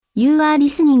You are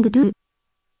listening to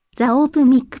The Open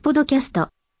Mic Podcast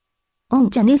on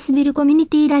Janesville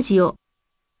Community Radio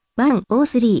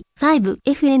 103.5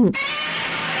 FM.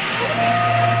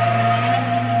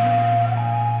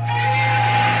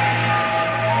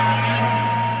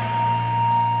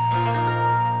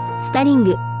 Starring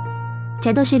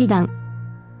Chad Sheridan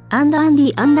and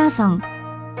Andy Anderson.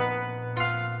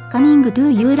 Coming to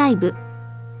you live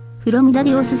from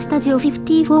Dadios Studio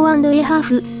 54 and a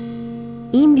half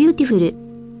in beautiful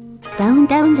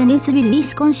downtown Janesville,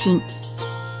 Wisconsin.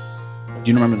 Do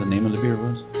you remember the name of the beer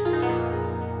was?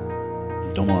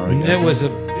 Don't worry. It was a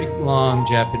big, long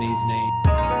Japanese name.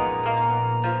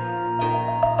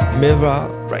 Mira,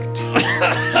 right.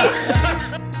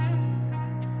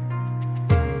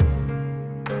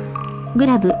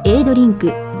 Grab a drink,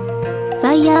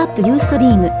 fire up your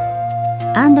stream,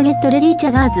 and get ready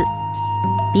chuggers,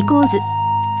 because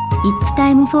it's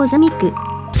time for the mic. We're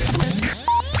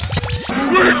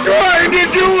trying to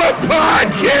do a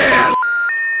podcast!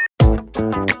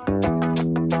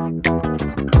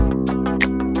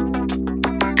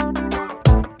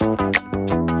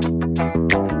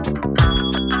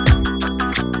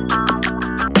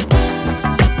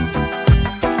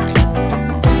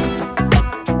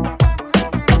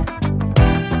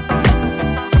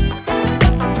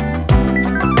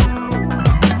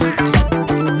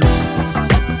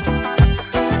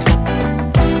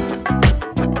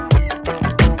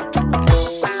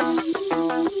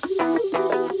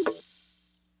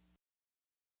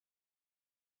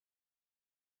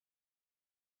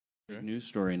 News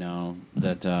story now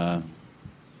that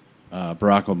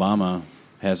Barack Obama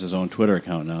has his own Twitter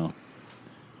account now.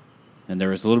 And there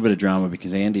was a little bit of drama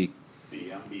because Andy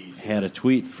had a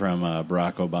tweet from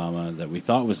Barack Obama that we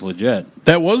thought was legit.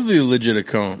 That was the legit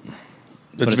account.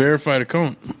 That's verified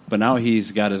account. But now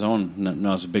he's got his own.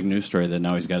 Now it's a big news story that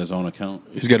now he's got his own account.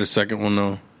 He's got a second one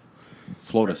now.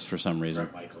 FLOTUS for some reason.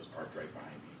 Brett Michaels parked right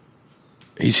behind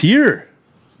me. He's here.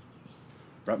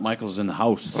 Brett Michaels is in the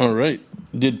house. All right.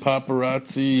 Did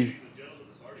paparazzi...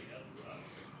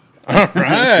 All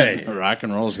right. Rock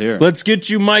and roll's here. Let's get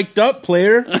you mic'd up,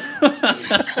 player.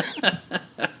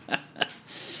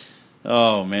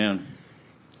 Oh, man.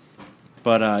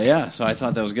 But, yeah, so I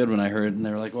thought that was good when I heard, and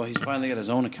they were like, well, he's finally got his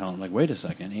own account. I'm like, wait a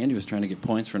second. Andy was trying to get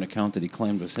points for an account that he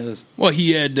claimed was his. Well,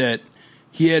 he had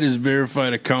his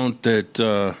verified account that,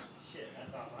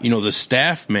 the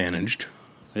staff managed.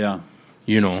 Yeah.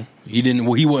 He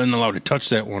wasn't allowed to touch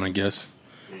that one, I guess.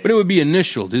 But it would be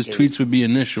initialed. His tweets would be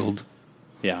initialed.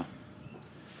 Yeah.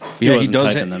 He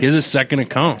does. He has a second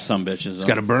account. Some bitches. He's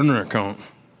got a burner account.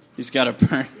 He's got a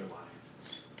burner.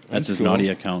 That's his cool. naughty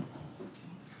account.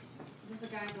 Is this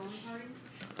a guy going party?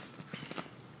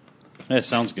 Yeah, it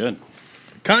sounds good.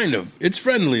 Kind of. It's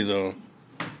friendly, though.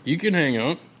 You can hang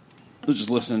out. Let's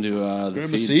just listen to the Grab a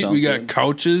feed. seat. Sounds We got good.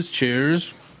 couches,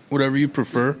 chairs, whatever you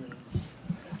prefer.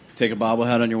 Take a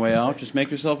bobblehead on your way out. Just make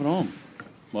yourself at home.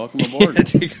 Welcome aboard.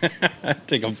 Take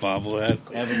a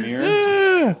bobblehead. Have a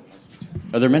mirror.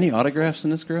 Are there many autographs in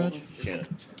this garage?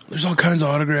 There's all kinds of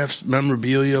autographs,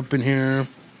 memorabilia up in here.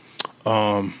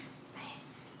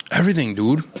 Everything,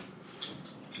 dude.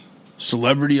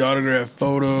 Celebrity autograph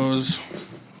photos.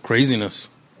 Craziness.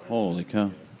 Holy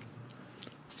cow.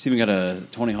 He's even got a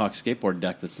Tony Hawk skateboard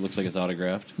deck that looks like it's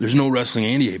autographed. There's no Wrestling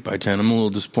Andy 8x10. I'm a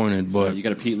little disappointed, but... You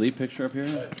got a Pete Lee picture up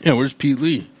here? Yeah, where's Pete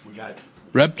Lee? We got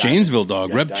Rep Janesville, dog.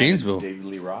 we got Rep Diamond Janesville. David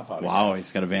Lee Roth autograph. Wow,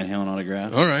 he's got a Van Halen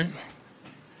autograph. All right.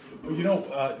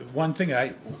 One thing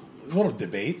a little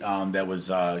debate that was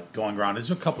going around. This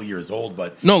is a couple years old,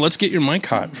 but No, let's get your mic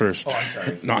hot first. oh, I'm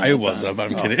sorry. No, I was up.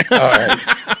 I'm kidding. All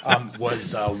right.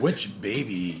 Was which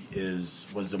baby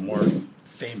was the more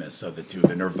famous of the two?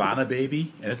 The Nirvana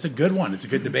baby, and it's a good one. It's a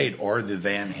good debate, or the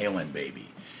Van Halen baby.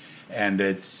 And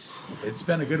it's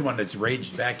been a good one that's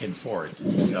raged back and forth.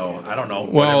 So I don't know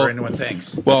whatever anyone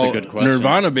thinks. Well, a good question.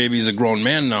 Nirvana baby's a grown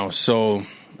man now, so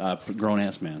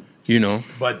Grown-ass man.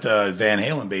 But the Van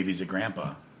Halen baby's a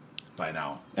grandpa by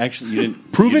now. Actually, you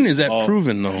didn't... Proven? you- Is that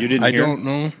proven, though? You didn't I hear? don't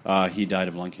know. He died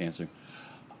of lung cancer.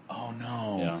 Oh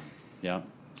no! Yeah.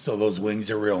 So those wings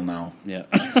are real now. Yeah.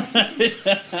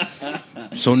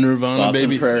 So Nirvana Thoughts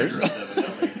baby, and prayers.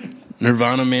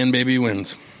 Nirvana man baby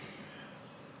wins.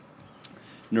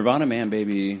 Nirvana Man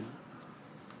Baby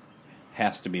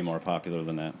has to be more popular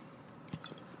than that.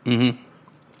 Mm-hmm.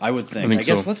 I would think. I think I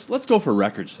guess so. let's go for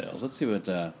record sales. Let's see what.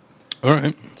 All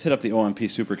right. Let's hit up the OMP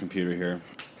supercomputer here.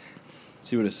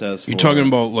 See what it says. You talking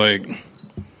about like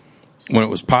when it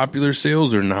was popular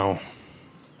sales or now?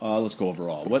 Let's go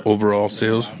overall. What Overall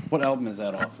sales? What album is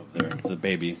that off of there? The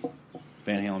Baby,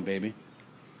 Van Halen Baby.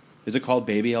 Is it called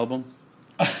Baby album?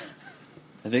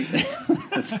 I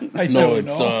think I No, don't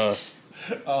it's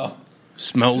know.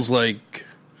 Smells Like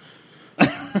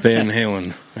Van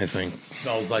Halen, I think.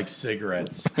 Smells like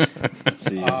cigarettes. let's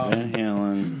see, Van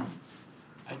Halen,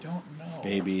 I don't know.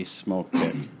 Baby Smoke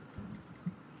Pit.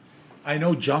 I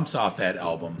know Jumps off that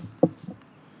album.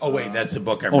 Oh wait, that's the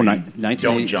book I'm Oh, reading. 1980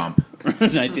 Don't Jump.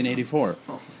 1984.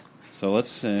 So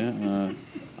let's say I'm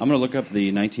going to look up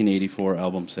the 1984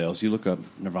 album sales. You look up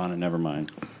Nirvana Nevermind.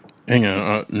 Hang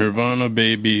on. Nirvana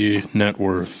Baby Net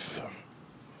Worth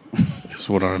is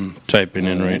what I'm typing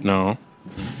in right now.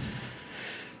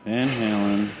 Van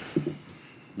Halen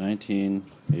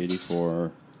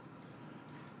 1984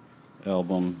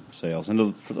 album sales.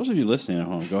 And for those of you listening at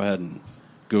home, go ahead and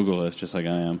Google this just like I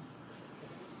am.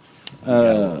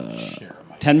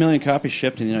 10 million copies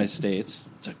shipped in the United States.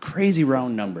 It's a crazy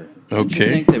round number. Don't you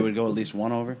Okay. think they would go at least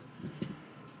one over?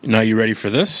 Now, you ready for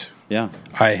this? Yeah.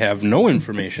 I have no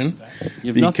information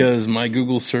You have nothing. because my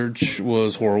Google search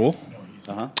was horrible.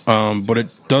 Uh-huh. But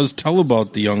it does tell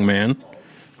about the young man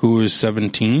who is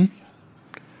 17,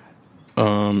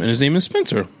 and his name is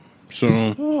Spencer.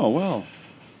 So, Oh, well.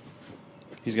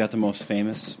 He's got the most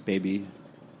famous baby.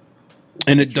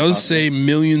 and it does say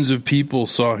millions of people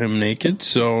saw him naked.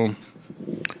 So,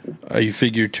 you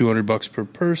figure $200 per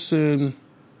person.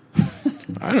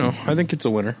 I don't know. I think it's a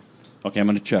winner. Okay, I'm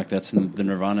going to check. That's the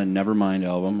Nirvana Nevermind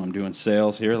album. I'm doing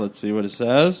sales here. Let's see what it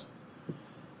says.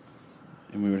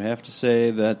 And we would have to say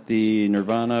that the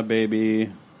Nirvana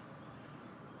Baby,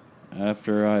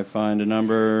 after I find a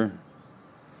number,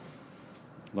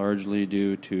 largely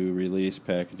due to release,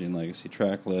 packaging, legacy,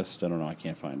 track list. I don't know. I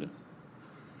can't find it.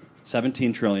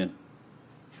 17 trillion.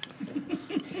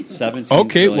 17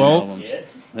 Okay, trillion well, albums.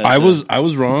 I That's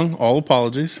was wrong. All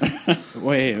apologies.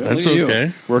 Wait, That's look at you,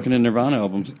 okay. working in Nirvana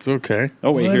albums. It's okay.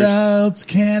 Oh, wait, What here's else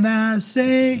can I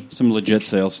say? some legit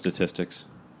sales statistics.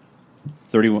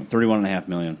 31.5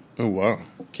 million. Oh, wow.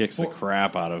 Kicks the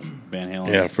crap out of Van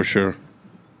Halen. Yeah, for sure.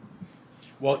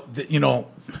 Well,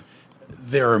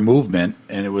 they're a movement,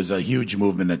 and it was a huge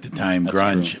movement at the time, That's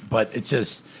grunge. true. But it's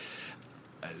just,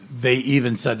 they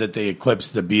even said that they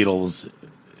eclipsed the Beatles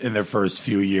in their first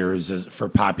few years for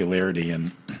popularity,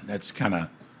 and that's kind of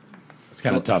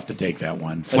tough to take that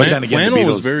one. But then again, the Flannel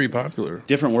was Beatles- very popular.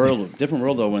 Different world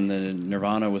though. When the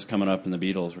Nirvana was coming up and the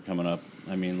Beatles were coming up,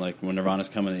 I mean, like when Nirvana's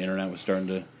coming, the internet was starting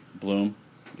to bloom,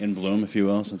 if you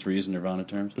will, since we're using Nirvana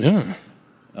terms. Yeah.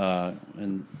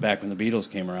 And back when the Beatles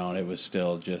came around, it was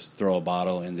still just throw a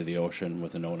bottle into the ocean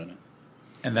with a note in it.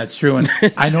 And that's true. And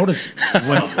I noticed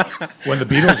when the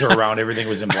Beatles were around, everything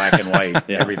was in black and white.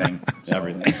 Yeah. Everything.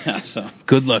 Everything. Yeah, so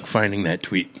Good luck finding that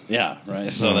tweet. yeah,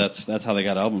 right. So that's how they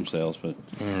got album sales. But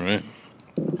All right.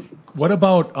 What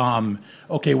about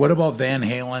what about Van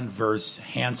Halen versus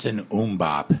Hanson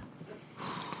Bop?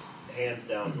 Hands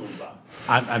down, Oombop.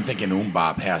 I'm thinking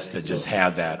Bop has to just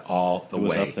have that all the it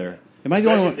was way. up there. Am I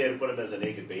the only Especially one? if they had put him as a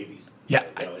naked babies. Yeah,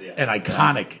 Yeah. an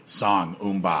iconic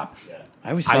song, Bop. Yeah. I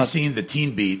always I've thought. seen the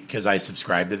Teen Beat because I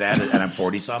subscribe to that, and I'm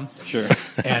 40-some. Sure.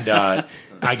 And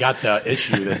I got the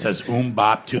issue that says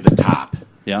Bop to the top.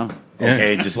 Yeah.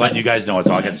 Okay, just letting you guys know. That's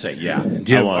all I got to say. Yeah. Do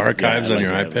you have I want- archives yeah, I on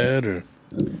your like that. iPad? Or?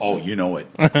 Oh, you know it.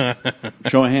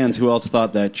 Show of hands. Who else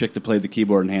thought that chick that played the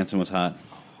keyboard in Hanson was hot?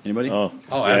 Anybody? Oh,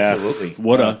 Oh, yeah. absolutely.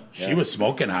 Woulda. She was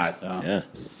smoking hot. Yeah.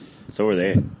 So were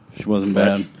they. She wasn't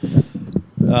bad.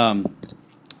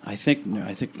 I think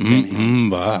Van Halen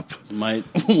Bop. might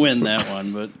win that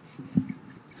one, but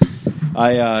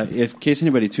in case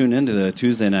anybody tuned into the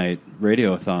Tuesday night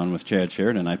radiothon with Chad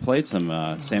Sheridan, I played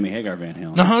some Sammy Hagar Van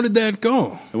Halen. Now, how did that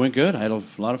go? It went good. I had a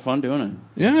lot of fun doing it.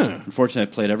 Yeah.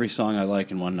 Unfortunately, I played every song I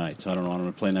like in one night, so I don't know what I'm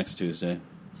going to play next Tuesday.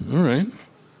 All right.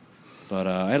 But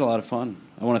I had a lot of fun.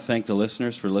 I want to thank the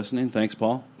listeners for listening. Thanks,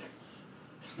 Paul.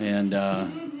 And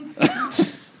no,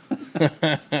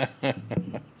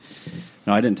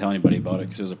 I didn't tell anybody about it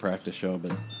because it was a practice show.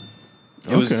 But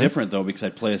it was Okay. different, though, because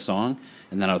I'd play a song,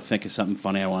 and then I would think of something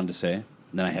funny I wanted to say, and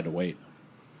then I had to wait.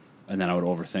 And then I would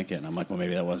overthink it, and I'm like, well,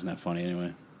 maybe that wasn't that funny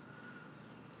anyway.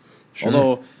 Sure.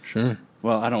 Although, Sure.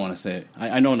 well, I don't want to say it.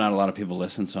 I know not a lot of people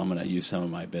listen, so I'm going to use some of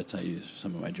my bits. I use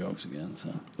some of my jokes again. So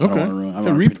I Okay. don't want to ruin. I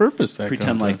Yeah, wanna repurpose that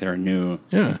Pretend content. like they're new.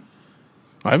 Yeah.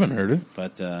 I haven't heard it.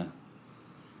 But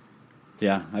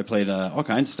yeah, I played all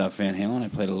kinds of stuff. Van Halen. I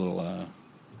played a little.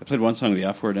 I played one song with the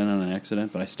F word in on an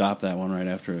accident, but I stopped that one right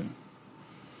after it.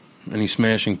 Any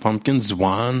Smashing Pumpkins,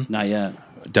 Zwan, Not yet.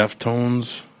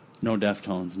 Deftones, No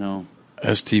Deftones. No.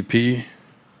 STP.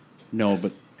 No,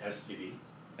 but STD.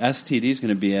 STD is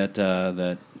going to be at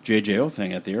that JJO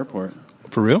thing at the airport.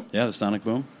 For real? Yeah, the Sonic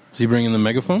Boom. Is he bringing the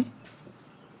megaphone?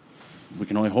 We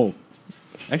can only hope.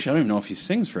 Actually, I don't even know if he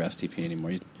sings for STP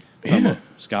anymore. Yeah.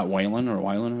 Scott Weiland or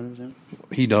whatever his name.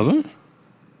 He doesn't?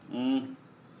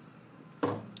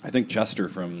 I think Chester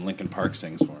from Lincoln Park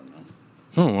sings for him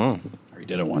now. Oh, wow. Or he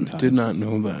did it one time. Did not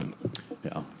know that.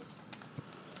 Yeah.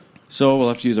 So we'll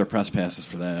have to use our press passes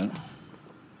for that.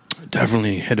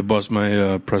 Definitely had to bust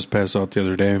my press pass out the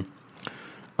other day.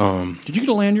 Did you get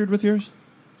a lanyard with yours?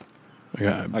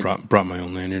 I brought my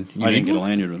own lanyard. You I didn't need get a one?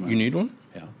 lanyard with mine. You need one?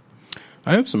 Yeah.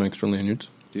 I have some extra lanyards.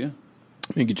 Do you?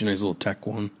 Let me get you a nice little tech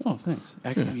one. Oh, thanks.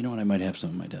 Actually, you know what? I might have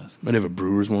some on my desk. Might have a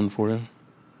Brewers one for you.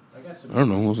 I don't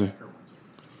know. We'll see.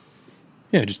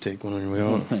 Yeah, just take one on your way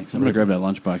Oh, out. thanks. I'm going to grab that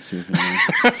lunchbox, too. If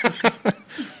you need.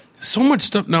 So much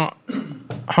stuff. Now,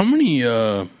 how many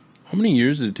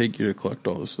years did it take you to collect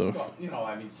all this stuff? Well,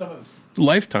 I mean, some of this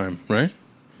Lifetime, right?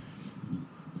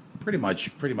 pretty much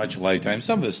a lifetime.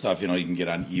 Some of the stuff, you can get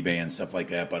on eBay and stuff like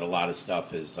that, but a lot of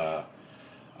stuff is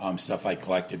stuff I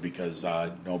collected because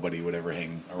nobody would ever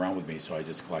hang around with me, so I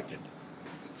just collected.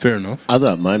 Fair enough. I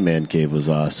thought my man cave was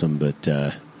awesome, but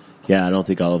yeah, I don't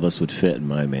think all of us would fit in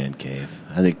my man cave.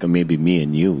 I think maybe me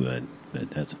and you would, but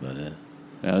that's about it.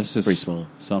 Yeah, this is Pretty small.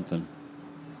 something.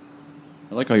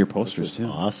 I like all your posters, This is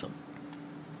too. awesome.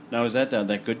 Now, is that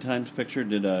Good Times picture?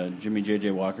 Did Jimmy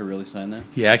J.J. Walker really sign that?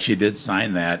 He actually did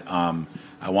sign that.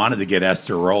 I wanted to get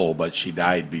Esther Roll, but she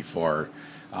died before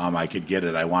I could get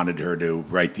it. I wanted her to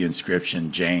write the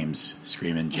inscription, James,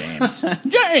 screaming James.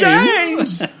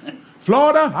 James!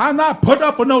 Florida, I'm not putting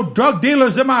up with no drug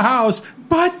dealers in my house,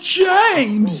 but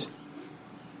James!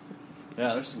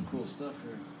 Yeah, there's some cool stuff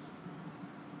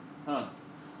here.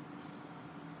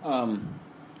 Huh.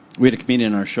 We had a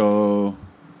comedian on our show,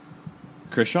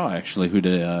 Chris Shaw, actually, who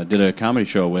did a comedy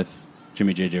show with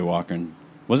Jimmy J.J. Walker. And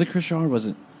was it Chris Shaw or was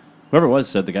it... Whoever it was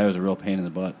said the guy was a real pain in the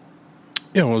butt.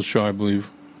 Yeah, well, Shaw, I believe.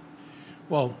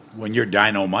 Well, when you're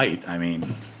Dynamite, I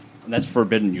mean... And that's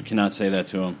forbidden. You cannot say that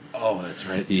to him. Oh, that's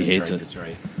right. He hates it. That's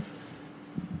right.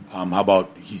 How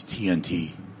about he's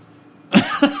TNT?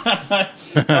 Oh,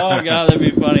 God, that'd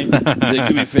be funny.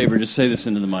 Do me a favor, just say this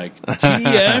into the mic.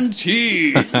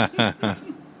 TNT!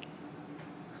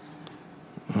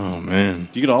 Oh, man.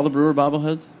 Do you get all the Brewer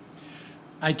bobbleheads?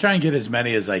 I try and get as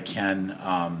many as I can.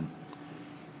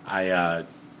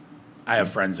 I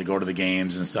have friends that go to the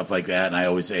games and stuff like that, and I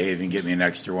always say, hey, if you can get me an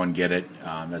extra one, get it.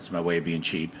 That's my way of being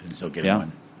cheap, and so get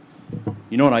one.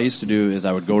 You know what I used to do is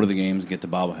I would go to the games and get the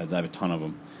bobbleheads. I have a ton of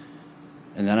them.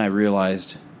 And then I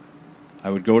realized I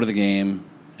would go to the game,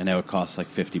 and it would cost like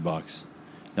 $50.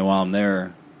 Then while I'm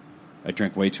there, I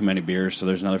drink way too many beers, so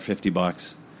there's another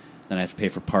 $50. Then I have to pay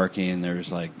for parking.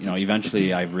 There's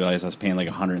eventually I realized I was paying like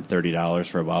 $130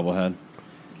 for a bobblehead.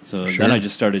 So then I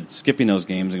just started skipping those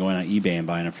games and going on eBay and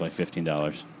buying it for like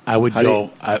 $15. I would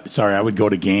I would go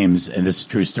to games, and this is a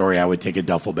true story. I would take a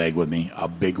duffel bag with me, a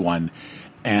big one,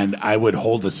 and I would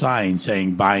hold a sign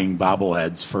saying buying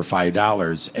bobbleheads for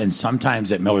 $5. And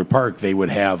sometimes at Miller Park, they would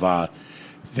have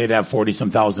they'd have 40-some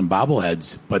thousand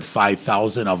bobbleheads, but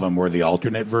 5,000 of them were the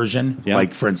alternate version. Yeah.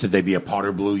 Like, for instance, they'd be a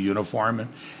powder blue uniform,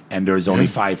 and there's only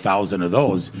 5,000 of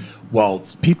those. Well,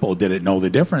 people didn't know the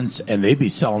difference, and they'd be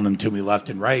selling them to me left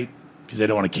and right because they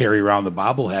don't want to carry around the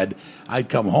bobblehead. I'd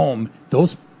come home,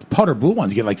 those powder blue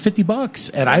ones get like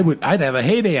 $50, and I'd have a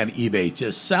heyday on eBay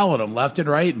just selling them left and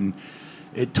right, and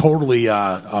it totally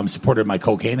supported my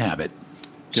cocaine habit.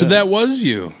 So that was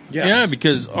you. Yes. Yeah,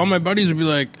 because all my buddies would be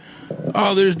like,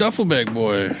 oh, there's Duffel Bag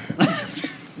Boy.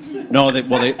 No, they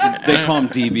call him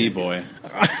DB Boy.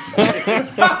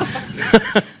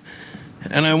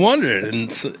 And I wondered,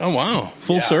 and oh, wow,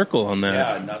 full circle on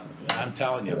that. Yeah, I'm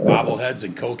telling you, bobbleheads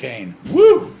and cocaine.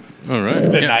 Woo! All right.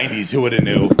 The 90s, who would have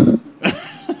knew?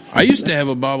 I used to have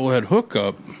a bobblehead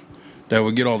hookup that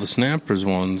would get all the Snappers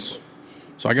ones.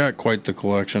 So I got quite the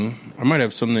collection. I might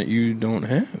have some that you don't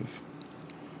have.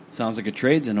 Sounds like a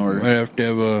trade's in order. Might have to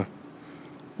have a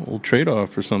little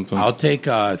trade-off or something. I'll take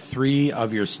 3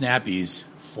 of your Snappies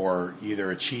for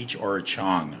either a Cheech or a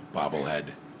Chong bobblehead.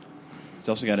 It's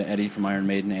also got an Eddie from Iron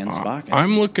Maiden and Spock.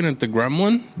 I'm looking at the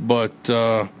Gremlin, but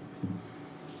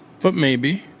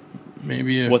maybe.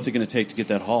 What's it going to take to get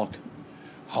that Hulk?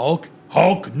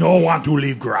 Hulk, no want to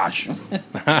leave garage.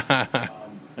 That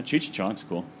Cheech Chong's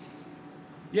cool.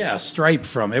 Yeah, Stripe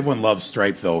from, everyone loves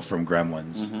Stripe, though, from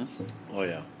Gremlins. Mm-hmm. Oh,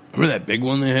 yeah. Remember that big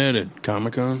one they had at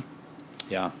Comic-Con?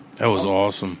 Yeah. That was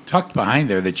awesome. Tucked behind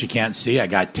there that you can't see, I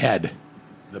got Ted,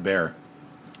 the bear.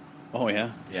 Oh,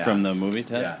 yeah? Yeah. From the movie,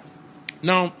 Ted? Yeah.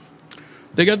 No,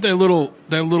 they got that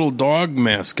little dog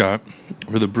mascot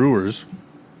for the Brewers.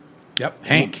 Yep,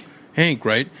 Hank,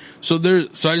 right? So I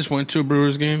just went to a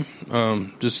Brewers game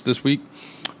just this week,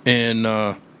 and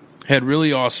had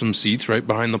really awesome seats right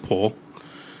behind the pole.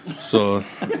 So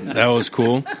that was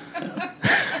cool.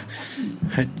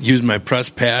 I used my press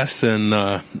pass, and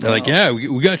they're like, "Yeah,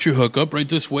 we got your hookup right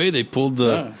this way." They pulled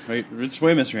the right this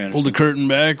way, Mr. Anderson. pulled the curtain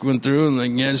back, went through, and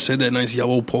like, yeah, just had that nice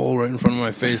yellow pole right in front of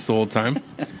my face the whole time.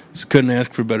 Just couldn't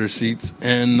ask for better seats.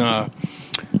 And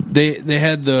they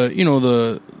had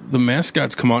the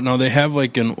mascots come out. Now they have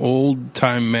like an old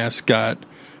time mascot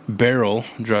barrel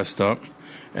dressed up,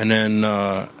 and then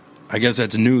I guess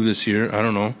that's new this year. I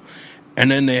don't know. And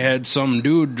then they had some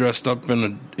dude dressed up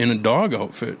in a dog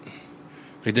outfit.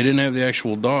 Like, they didn't have the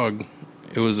actual dog.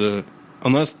 It was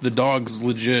unless the dog's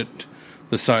legit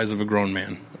the size of a grown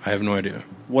man. I have no idea.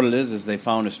 What it is they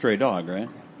found a stray dog, right?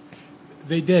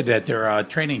 They did at their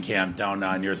training camp down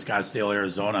near Scottsdale,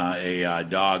 Arizona. A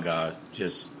dog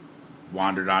just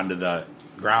wandered onto the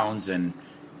grounds and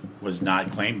was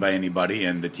not claimed by anybody,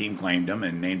 and the team claimed him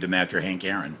and named him after Hank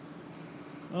Aaron.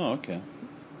 Oh, okay.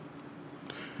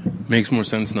 Makes more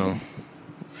sense now.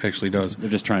 Actually does. They're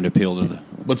just trying to appeal to the...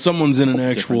 But someone's in an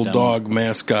actual demo. dog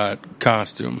mascot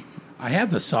costume. I have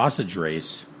the sausage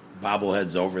race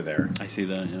bobbleheads over there. I see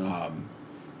that, yeah.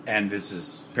 And this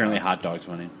is... Apparently hot dog's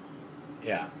funny.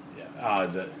 Yeah.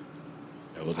 It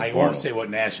was a I porno. won't say what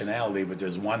nationality, but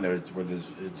there's one where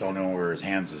it's only where his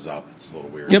hands is up. It's a little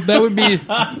weird. Yep, that'd be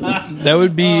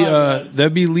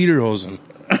Lederhosen,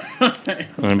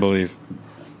 I believe.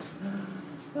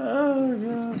 Oh,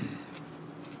 God.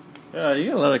 Yeah, you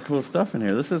got a lot of cool stuff in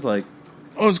here. This is like...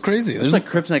 Oh, it's crazy. This is like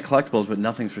Kryptonite collectibles, but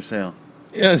nothing's for sale.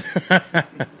 Yeah.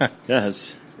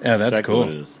 Yes. Yeah, that's exactly cool. what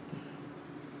it is.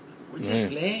 We're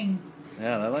just playing.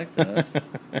 Yeah, I like that.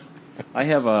 I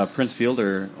have a Prince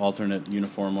Fielder alternate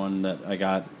uniform one that I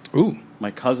got. Ooh.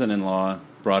 My cousin-in-law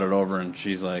brought it over, and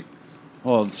she's like,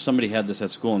 "Oh, somebody had this at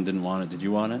school and didn't want it. Did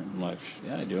you want it?" I'm like,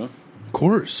 "Yeah, I do." Of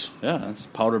course. Yeah, it's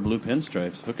powder blue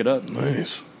pinstripes. Hook it up.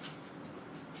 Nice.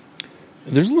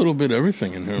 There's a little bit of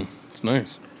everything in here. It's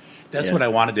nice. That's what I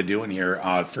wanted to do in here.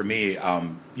 For me, you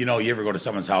ever go to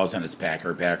someone's house and it's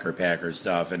Packer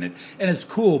stuff, and it's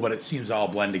cool, but it seems all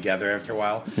blend together after a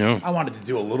while. Yeah. I wanted to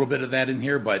do a little bit of that in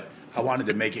here, but I wanted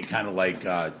to make it kind of like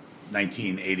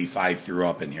 1985 threw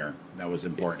up in here. That was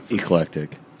important for me.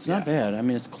 Eclectic. It's not bad. I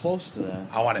mean, it's close to that.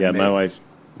 I wanted Yeah, to my make, wife.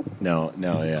 No,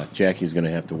 yeah. Jackie's going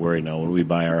to have to worry now. When we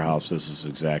buy our house, this is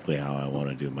exactly how I want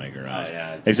to do my garage.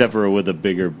 yeah, it's- Except for with a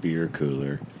bigger beer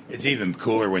cooler. It's even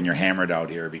cooler when you're hammered out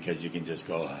here because you can just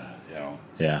go,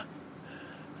 Yeah.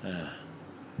 Do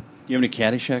you have any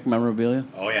Caddyshack memorabilia?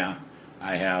 Oh yeah,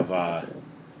 I have. I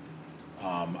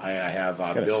have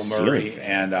got a Bill ceiling Murray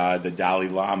fan. and the Dalai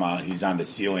Lama. He's on the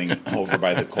ceiling over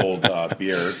by the cold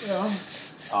beer.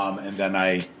 And then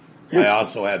I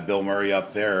also have Bill Murray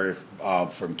up there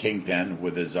from Kingpin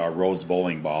with his rose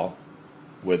bowling ball,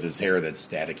 with his hair that's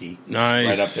staticky. Nice.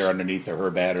 Right up there underneath the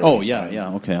Herb Adderley Oh, yeah, sign.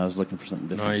 yeah. Okay, I was looking for something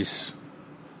different. Nice.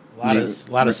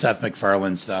 A lot of Seth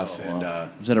MacFarlane stuff. And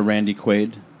Is that a Randy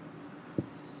Quaid?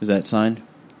 Is that signed?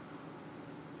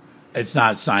 it's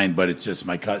not signed, but it's just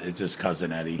it's just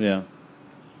cousin Eddie. Yeah.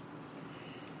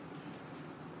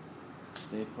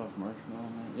 Stay Puft Marshmallow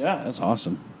Man. Yeah, that's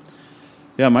awesome.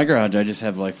 Yeah, my garage, I just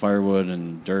have like firewood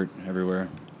and dirt everywhere.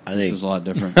 I This think- is a lot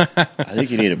different. I think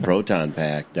you need a proton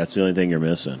pack. That's the only thing you're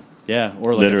missing. Yeah,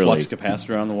 or like Literally. a flux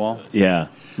capacitor on the wall. Yeah,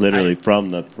 literally from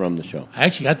the show. I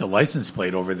actually got the license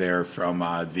plate over there from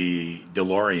the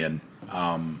DeLorean,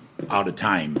 Out of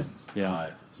Time. Yeah.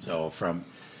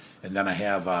 And then I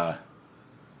have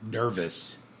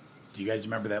Nervous. Do you guys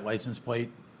remember that license plate?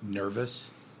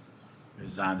 Nervous. It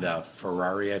was on the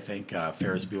Ferrari, I think,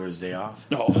 Ferris Bueller's Day Off.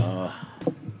 Oh,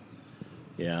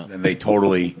 Yeah. And they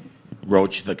totally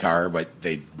roached the car, but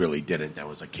they really didn't. That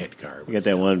was a kit car. You got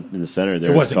that one in the center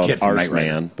there. It wasn't it's Kid called from Arse Knight Rider.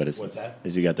 Man, but it's What's that?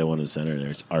 You got that one in the center there.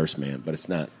 It's Arse Man, but it's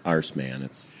not Arse Man.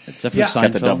 It's Definitely Yeah.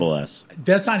 got the Seinfeld. double S.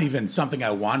 That's not even something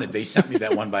I wanted. They sent me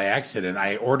that one by accident.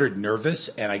 I ordered Nervous,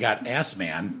 and I got Ass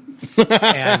Man.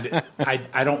 And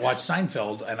I don't watch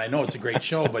Seinfeld, and I know it's a great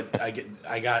show, but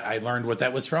I learned what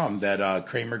that was from. That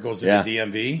Kramer goes into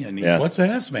DMV, and what's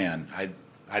Ass Man?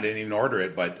 I didn't even order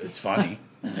it, but it's funny.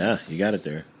 Yeah, you got it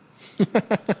there.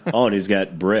 Oh, and he's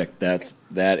got Brick. That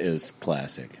is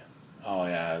classic. Oh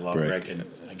yeah, I love Brick. Rick, and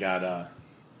I got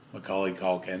Macaulay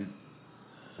Culkin.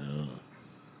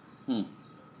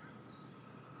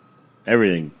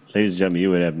 Everything, ladies and gentlemen, you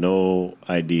would have no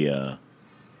idea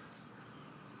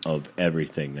of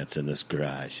everything that's in this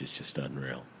garage. It's just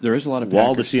unreal. There is a lot of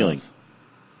Wall Packer to ceiling. stuff.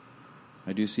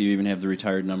 I do see you even have the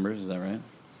retired numbers. Is that right?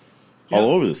 All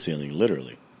over the ceiling,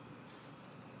 literally.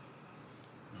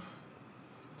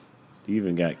 You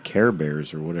even got Care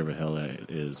Bears or whatever the hell that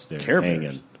is there Care hanging.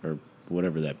 Bears? Or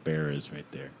whatever that bear is right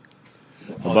there.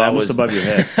 Almost above your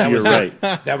head. You're right.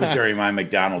 That was during my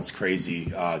McDonald's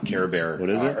crazy Care Bear. What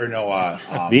is it?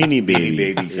 Beanie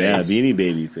Baby phase. Yeah, Beanie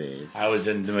Baby phase. I was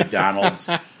in the McDonald's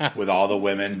with all the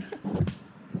women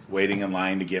waiting in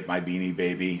line to get my Beanie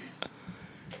Baby.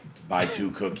 Buy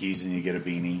 2 cookies and you get a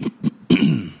beanie.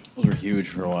 Those were huge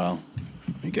for a while.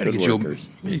 You got to Good get your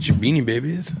Beanie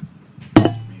Babies.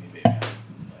 Beanie Baby.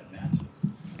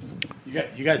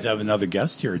 You guys have another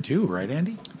guest here too, right,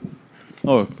 Andy?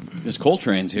 Oh, there's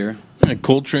Coltrane's here. Yeah,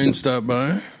 Coltrane stopped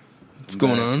by. What's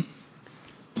going on?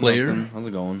 Player. How's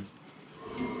it going?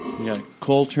 We got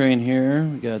Coltrane here.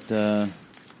 We got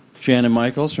Shannon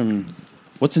Michaels from...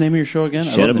 What's the name of your show again?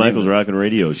 Shannon Michaels Rockin'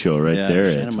 Radio Show right Yeah,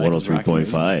 there Shannon at Michaels Rockin'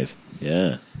 103.5.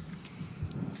 Yeah.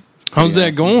 How's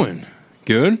that going?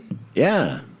 Good?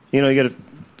 Yeah. You know, you got a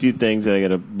few things. I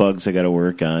got bugs I got to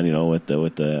work on, you know, with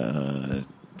the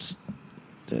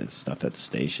stuff at the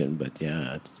station. But,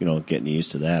 yeah, you know, getting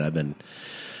used to that. I've been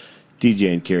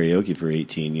DJing karaoke for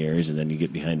 18 years, and then you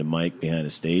get behind a mic, behind a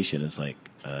station. It's like,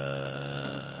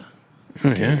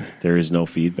 yeah. there is no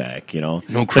feedback, you know.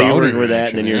 No So crowd you're working with that,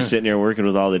 interaction, and then you're yeah. sitting there working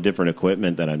with all the different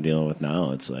equipment that I'm dealing with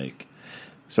now. It's like,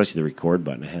 especially the record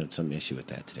button. I had some issue with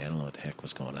that today. I don't know what the heck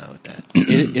was going on with that.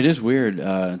 It is weird.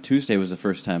 Tuesday was the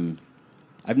first time...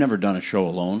 I've never done a show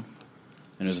alone.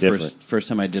 And it was It's the first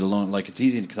time I did alone. Like, it's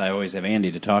easy because I always have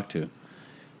Andy to talk to.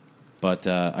 But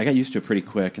I got used to it pretty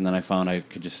quick, and then I found I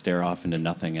could just stare off into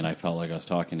nothing, and I felt like I was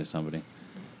talking to somebody.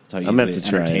 That's how I'm gonna easily have to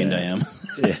try entertained that. I am.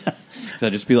 Yeah. So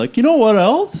I'd just be like, you know what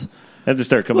else? I have to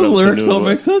start coming Those up with lyrics some don't new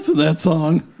make sense in that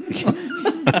song.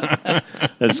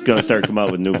 That's going to start coming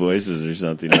out with new voices or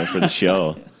something, you know, for the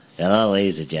show. Hello,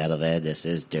 ladies and gentlemen. This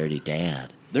is Dirty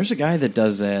Dad. There's a guy that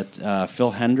does that, Phil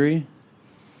Hendry.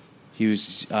 He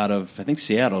was out of, I think,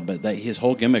 Seattle, but his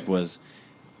whole gimmick was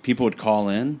people would call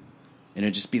in, and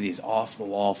it'd just be these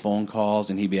off-the-wall phone calls,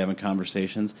 and he'd be having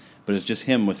conversations, but it's just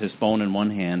him with his phone in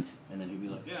one hand, and then he'd be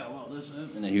like, yeah, well, this is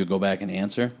it, and then he would go back and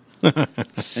answer. And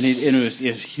it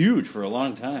was huge for a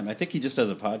long time. I think he just does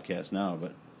a podcast now,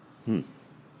 but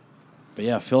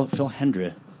yeah, Phil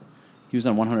Hendry. He was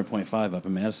on 100.5 up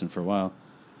in Madison for a while.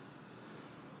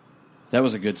 That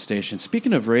was a good station.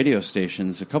 Speaking of radio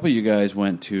stations, a couple of you guys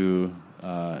went to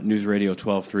News Radio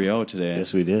 1230 today.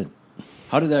 Yes, we did.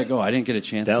 How did that go? I didn't get a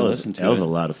chance to listen to it. That was a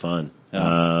lot of fun.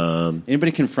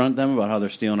 Anybody confront them about how they're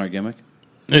stealing our gimmick?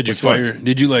 Did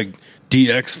you like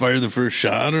DX fire the first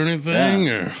shot or anything?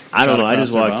 Yeah. Or I don't know. I across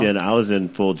just the walked row? in. I was in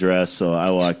full dress, so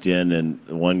I walked in, and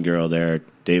one girl there,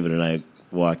 David and I,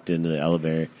 walked into the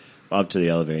elevator, up to the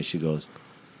elevator, and she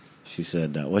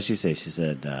said, what'd she say? She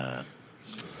said,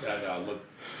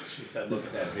 look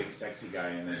at that big sexy guy,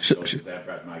 and then she goes, is that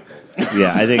Brett Michaels?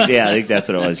 I think that's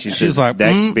what it was. She She's said, like,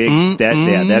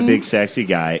 that big sexy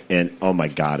guy, and oh my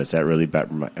God, is that really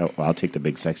better? I'll take the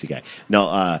big sexy guy.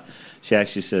 No, she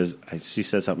actually says, she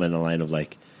said something in the line of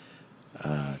like,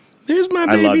 there's my I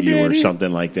baby love you daddy. or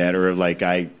something like that, or like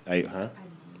I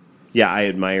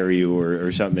admire you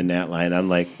or something in that line. I'm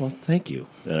like, well, thank you.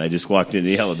 And I just walked into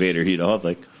the elevator, you know, I'm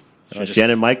like,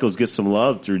 Shannon Michaels gets some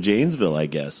love through Janesville, I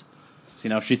guess. See,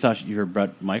 now if she thought you were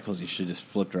Brett Michaels, you should just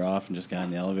flipped her off and just got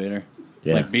in the elevator.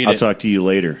 Yeah, Like, beat I'll it. talk to you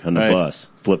later on the Right. bus.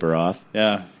 Flip her off.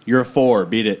 Yeah, you're a 4.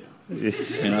 Beat it. No,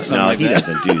 something like he that.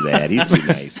 doesn't do that. He's too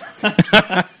nice.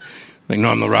 Like, no,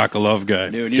 I'm the Rock of Love guy.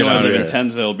 Dude, you Get know I out of live in here.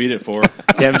 Tensville. Beat it 4.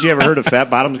 Haven't you ever heard of Fat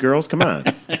Bottoms Girls? Come on.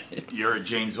 You're a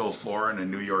Janesville 4 and a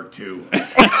New York 2.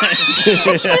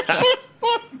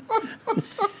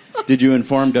 Did you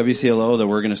inform WCLO that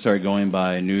we're going to start going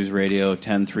by News Radio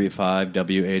 1035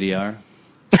 WADR?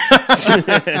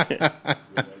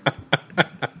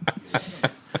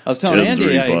 I was telling Andy,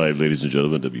 10:35, ladies and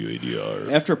gentlemen,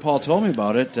 WADR. after Paul told me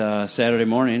about it, Saturday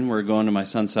morning, we're going to my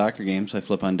son's soccer game, so I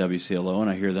flip on WCLO, and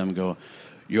I hear them go,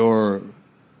 your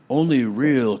only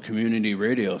real community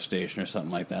radio station or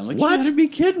something like that. I'm like, What? you gotta be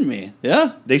kidding me.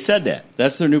 Yeah, They said that.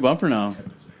 that's their new bumper now.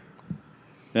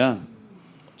 Yeah.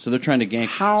 So they're trying to gank.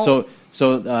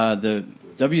 So the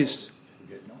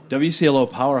WCLO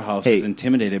powerhouse Hey. is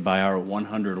intimidated by our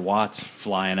 100 watts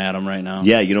flying at them right now.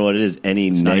 Yeah, you know what it is? Any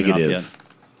It's not even up negative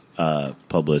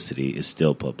publicity is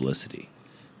still publicity.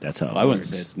 That's how it I wouldn't works.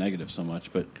 say it's negative so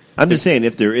much, but I'm just saying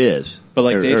if there is. But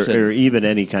like or, Dave said- or even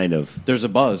any kind of, there's a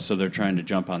buzz, so they're trying to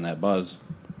jump on that buzz,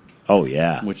 oh,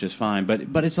 yeah. which is fine.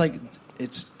 But it's like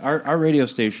it's our radio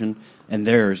station and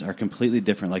theirs are completely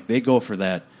different. Like they go for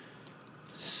that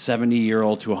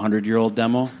 70-year-old to 100-year-old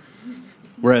demo,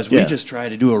 whereas we Yeah. just try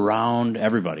to do around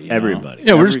everybody. you know? Everybody.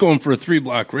 Yeah, we're just going for a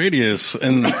 3-block radius,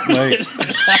 and like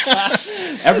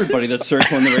Everybody that's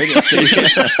circling the radio station.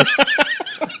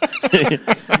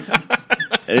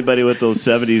 Anybody with those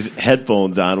 70s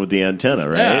headphones on with the antenna,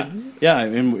 right? Yeah. Yeah,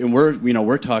 and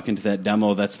we're talking to that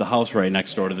demo. That's the house right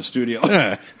next door to the studio.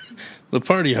 Yeah, the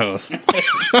party house.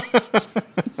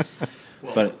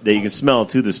 But that you can smell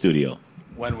to the studio.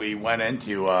 When we went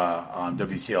into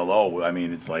WCLO, I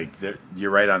mean, it's like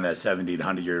you're right on that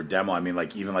 1700-year demo. I mean,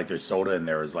 like even like there's soda in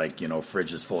there is like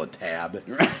fridges full of Tab.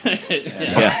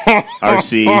 Yeah,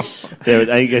 RC. I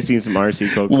think I've seen some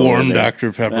RC Coca-Cola. Warm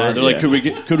Dr. Pepper. they're like, could we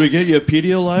get you a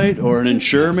Pedialyte or an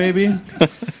Ensure maybe?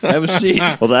 Have a seat.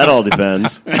 Well, that all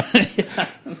depends.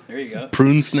 There you go.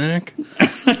 Prune snack.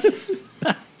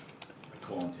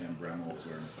 Colin Tam Bremel was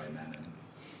wearing this by Menon.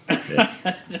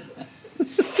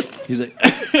 He's like, I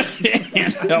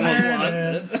almost lost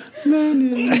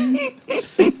it.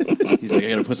 He's like, I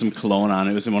gotta put some cologne on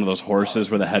it. It was in one of those horses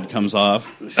where the head comes off.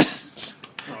 Or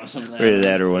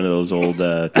that, or one of those old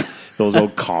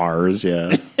cars.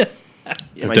 Yeah. If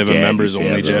they have a members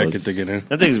only jacket to get in.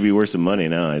 That thing's would be worth some money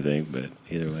now, I think. But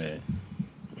either way.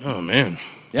 Oh man,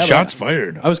 Yeah, shots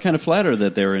fired. I was kind of flattered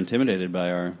that they were intimidated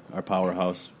by our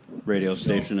powerhouse radio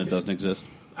station that doesn't exist.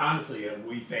 Honestly,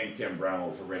 we thank Tim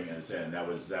Bremel for bringing us in. That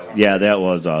was Yeah, that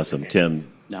was awesome,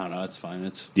 Tim. No, it's fine.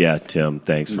 It's Tim.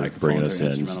 Thanks for bringing us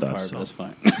in and stuff. So. That's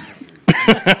fine.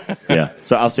 Yeah,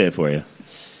 so I'll say it for you.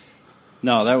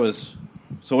 No, that was.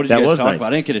 So what did you guys talk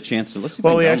about? I didn't get a chance to listen.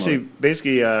 Well, we actually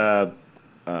basically Yuri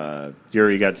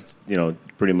got to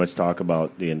pretty much talk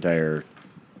about the entire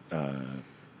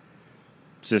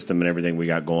system and everything we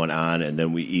got going on, and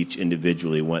then we each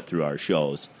individually went through our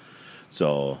shows.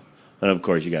 So, and of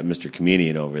course, you got Mr.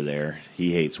 Comedian over there.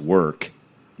 He hates work.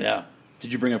 Yeah.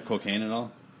 Did you bring up cocaine at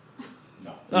all?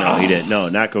 No, he didn't. No,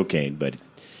 not cocaine, but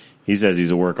he says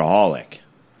he's a workaholic.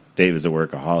 Dave is a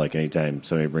workaholic. Anytime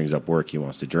somebody brings up work, he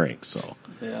wants to drink. So,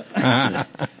 yeah.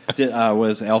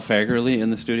 Was Al Fagerly in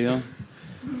the studio?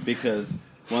 Because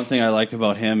one thing I like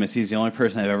about him is he's the only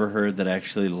person I've ever heard that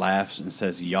actually laughs and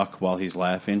says yuck while he's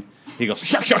laughing. He goes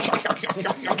yuck, yuck, yuck, yuck,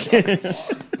 yuck, yuck,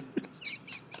 yuck.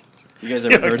 You guys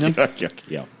ever heard him? Yuck, yuck,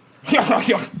 yeah. Yuck,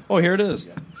 yuck. Oh, here it is.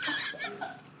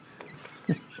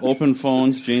 Open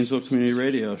Phones, Janesville Community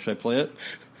Radio. Should I play it?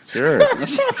 Sure.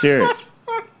 Let's hear it.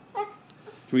 Can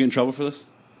we get in trouble for this?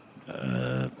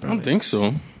 I don't think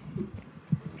so.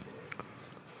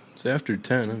 It's after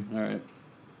 10. All right.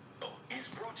 Is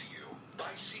brought to you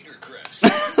by Cedar Crest.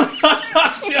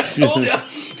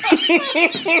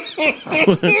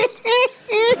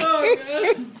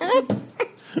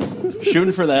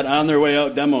 Shooting for that on their way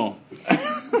out demo.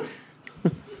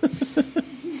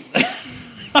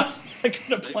 I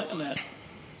could have planned that.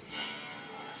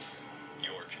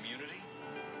 Your community,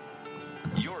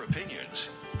 your opinions,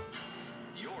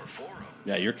 your forum.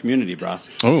 Yeah, your community, bro.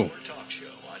 Oh. Talk show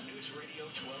on News Radio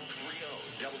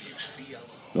 1230 WCLO.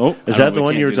 Oh, Is that the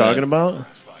one you were talking about?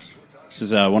 This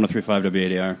is 103.5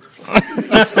 WADR.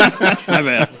 My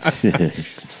bad.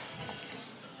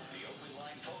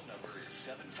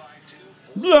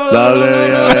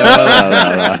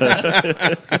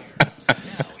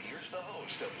 Here's the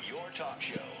host of your talk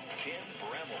show, Tim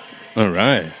Bremel. All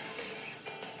right.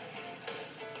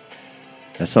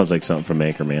 That sounds like something from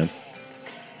Anchorman.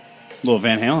 Little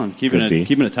Van Halen, keeping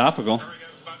it topical.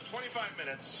 About 25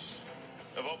 minutes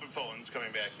of open phones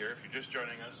coming back here. If you're just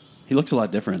joining us, He looks a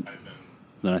lot different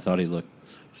than I thought he looked.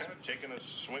 kind of taking a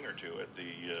swing or two at the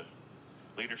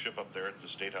leadership up there at the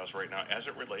State House right now as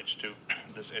it relates to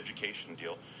this education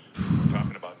deal. We're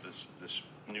talking about this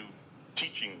new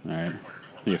teaching. All right.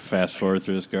 You fast forward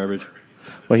through this garbage.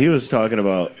 Well, he was talking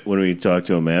about, when we talked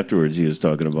to him afterwards, he was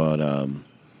talking about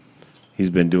he's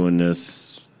been doing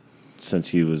this since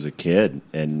he was a kid,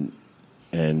 and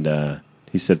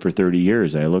he said for 30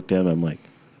 years. And I looked at him, I'm like,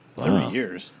 wow. 30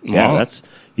 years? Yeah, Wow.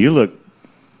 you look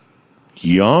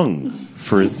young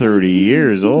for 30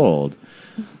 years old.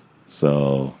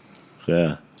 So,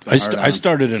 yeah. I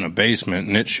started in a basement,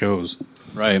 and it shows.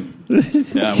 Right. Yeah,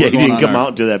 Yeah, he didn't come out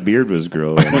until that beard was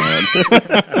growing.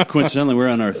 Coincidentally, we're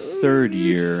on our third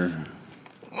year.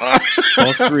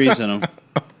 All threes in them.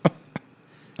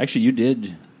 Actually, you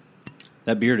did.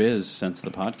 That beard is since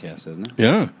the podcast, isn't it?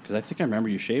 Yeah. Because I think I remember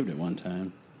you shaved it one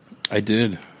time. I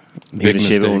did. You going to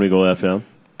shave it when we go FM?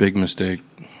 Big mistake.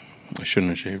 I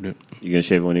shouldn't have shaved it. You going to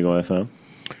shave it when you go FM?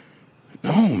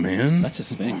 No, man. That's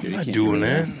his thing, dude. I'm not doing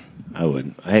that. I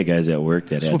wouldn't. I had guys at work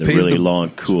that That's had what the pays really the-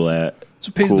 long, cool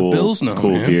pays the bills now,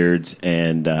 man. beards,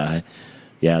 and they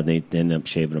ended up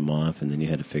shaving them off, and then you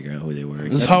had to figure out who they were.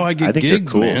 This is how I get think they're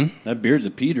gigs, cool. man. That beard's a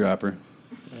pea dropper.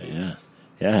 Yeah,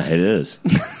 it is.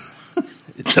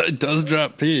 It does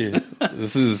drop P.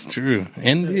 This is true.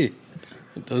 And D.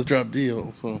 It does drop D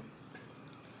also.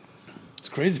 It's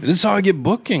crazy. But this is how I get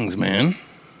bookings, man.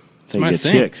 It's So you my get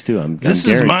thing. chicks too. I'm This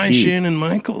is my guaranteed. Shannon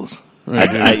Michaels.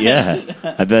 Yeah,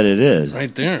 I bet it is.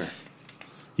 Right there.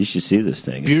 You should see this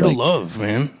thing. Beard of love,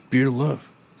 man. Beard of love.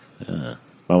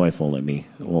 My wife won't let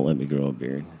me grow a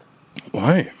beard.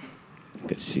 Why?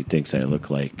 Because she thinks I look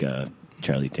like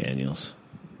Charlie Daniels.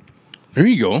 There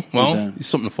you go. Who's Well, that? it's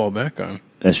something to fall back on.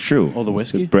 That's true. Oh, the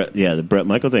whiskey? The Brett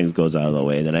Michael thing goes out of the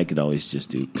way. Then I could always just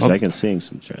do because I can sing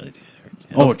some Charlie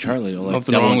Daniels. Oh, Charlie. Like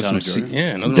Nothing Devil wrong Went with Down some to C. Georgia.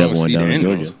 Yeah, nothing Devil wrong with Went C. Down to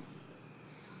Daniels. Georgia.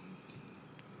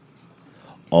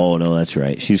 Oh no, that's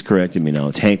right. She's correcting me now.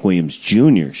 It's Hank Williams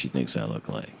Jr. She thinks I look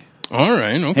like. All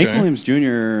right, okay. Hank Williams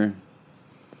Jr.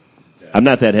 I'm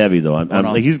not that heavy though. I'm no.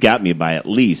 like he's got me by at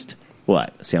least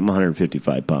what? See, I'm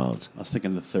 155 pounds. I was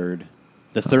thinking the third.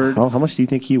 The third. How much do you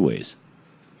think he weighs?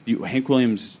 Hank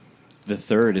Williams the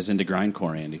third is into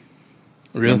grindcore, Andy.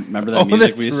 Really? Remember that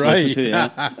music we used to listen to?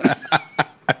 Yeah.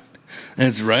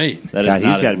 That's right. That is God,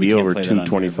 not he's got to we be can't over play that on here.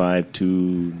 225,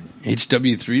 2.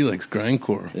 HW3 likes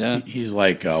grindcore. Yeah. He's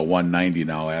like 190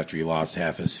 now after he lost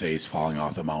half his face falling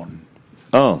off the mountain.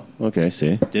 Oh, okay.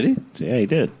 See, Did he? yeah, he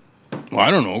did. Well,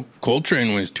 I don't know.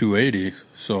 Coltrane weighs 280,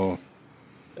 so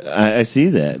I see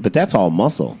that, but that's all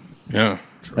muscle. yeah.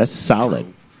 That's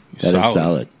solid. That is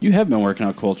solid. You have been working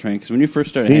out Coltrane because when you first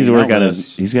started, He needs to hanging work out on with his.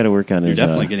 us, He's got to work on you're his.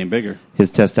 definitely getting bigger.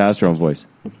 His testosterone voice.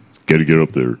 Got to get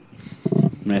up there. I'm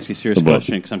gonna ask you a serious About-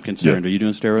 question because I'm concerned. Yeah. Are you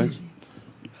doing steroids?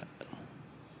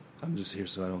 I'm just here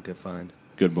so I don't get fined.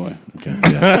 Good boy.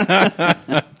 I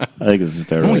think it's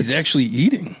steroids. Oh, he's actually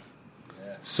eating.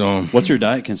 So What's your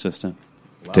diet consistent?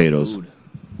 Potatoes. Food.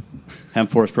 Hemp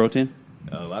force protein?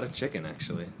 A lot of chicken,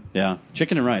 actually. Yeah,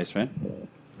 chicken and rice, right?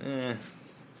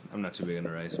 I'm not too big on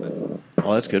the rice, but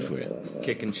Oh, that's good for you.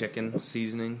 kicking chicken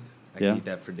seasoning, I Yeah. can eat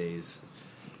that for days.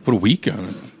 put a week on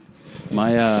it.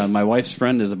 My wife's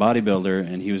friend is a bodybuilder,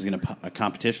 and he was in a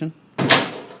competition.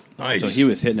 Nice. So he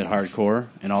was hitting it hardcore,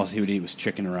 and all he would eat was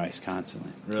chicken and rice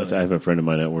constantly. I have a friend of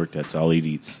mine at work that's all he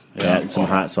eats. Yeah. That and some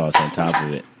hot sauce on top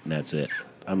of it, and that's it.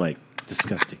 I'm like,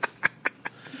 disgusting.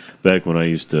 Back when I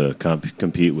used to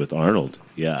compete with Arnold,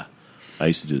 yeah, I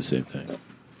used to do the same thing.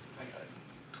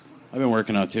 I've been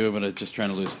working out too, but I'm just trying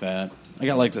to lose fat. I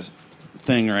got like this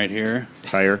thing right here.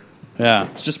 Tire? Yeah,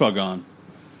 it's just about gone.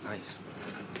 Nice.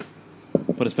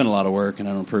 But it's been a lot of work, and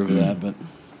I don't approve of that. But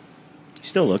He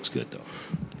still looks good, though.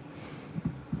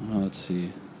 let's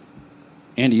see.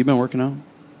 Andy, you been working out?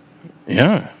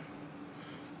 Yeah.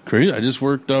 Crazy. I just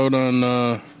worked out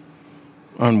on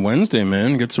Wednesday,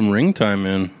 man. Get some ring time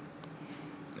in.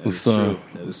 That is true.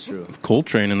 That is true. With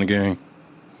Coltrane and the gang.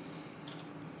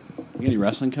 You got any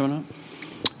wrestling coming up?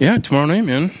 Yeah, tomorrow night,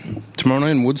 man. Tomorrow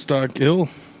night in Woodstock Hill.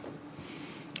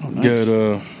 Oh,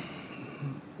 nice.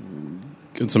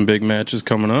 Got some big matches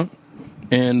coming up.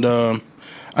 And I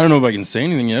don't know if I can say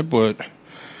anything yet, but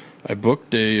I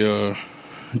booked a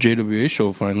JWA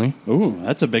show finally. Ooh,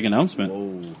 that's a big announcement.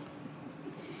 Whoa.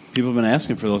 People have been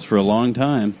asking for those for a long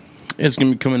time. It's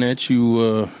going to be coming at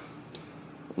you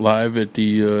live at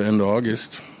the end of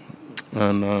August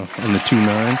on the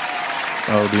 2-9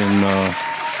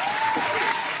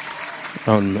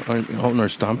 out in our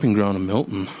stomping ground in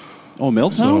Milton. Oh,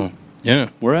 Milltown? So, yeah.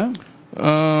 Where at?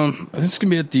 I think it's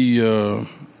going to be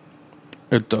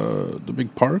at the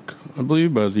big park, I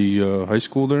believe, by the high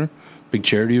school there. Big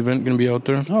charity event going to be out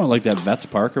there. Oh, like that Vets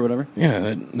Park or whatever? Yeah,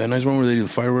 that nice one where they do the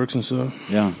fireworks and stuff.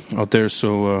 Yeah. Out there,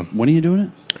 so... when are you doing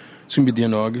it? It's going to be at the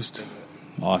end of August.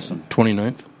 Awesome.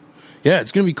 29th. Yeah,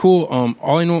 it's going to be cool.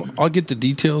 All I know, I'll get the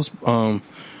details when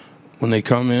they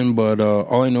come in, but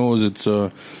all I know is it's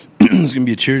it's going to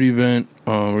be a charity event.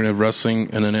 We're going to have wrestling,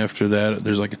 and then after that,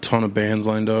 there's like a ton of bands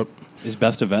lined up. Is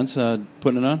Best Events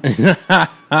putting it on?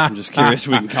 I'm just curious if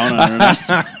we can count on it or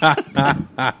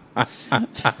not.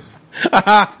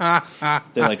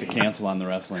 They like to cancel on the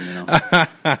wrestling, you know.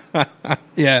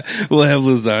 Yeah, we'll have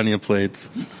lasagna plates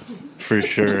for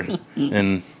sure,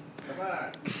 and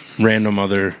random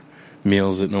other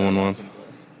meals that no one wants.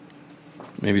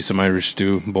 Maybe some Irish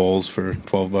stew bowls for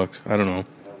 $12. I don't know.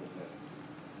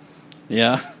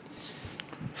 Yeah.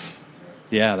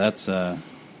 Yeah, that's...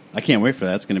 I can't wait for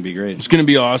that. It's going to be great. It's going to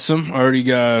be awesome. Already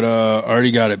got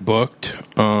it booked.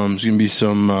 There's going to be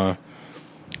some of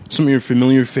your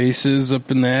familiar faces up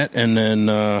in that, and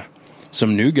then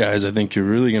some new guys I think you're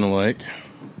really going to like.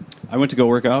 I went to go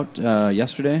work out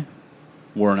yesterday.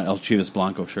 Wore an El Chivas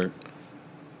Blanco shirt.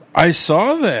 I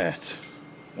saw that.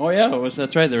 Oh, yeah.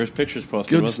 That's right. There was pictures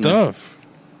posted. Good wasn't stuff.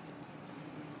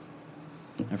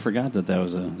 There? I forgot that there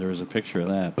was a picture of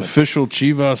that. But, Official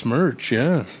Chivas merch,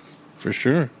 yeah, for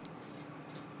sure.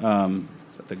 Is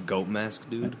that the goat mask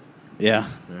dude? Yeah.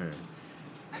 All right.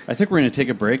 I think we're going to take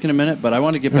a break in a minute, but I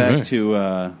want to get back right.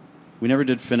 to... we never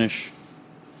did finish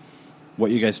what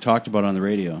you guys talked about on the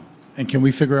radio. And can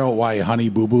we figure out why Honey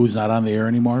Boo Boo's not on the air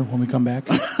anymore when we come back?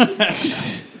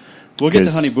 We'll get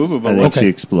to Honey Boo Boo, but I think she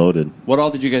exploded. What all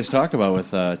did you guys talk about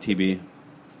with TB?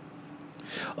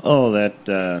 Oh, that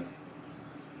you're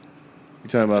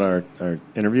talking about our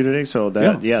interview today. So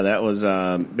that that was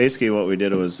basically what we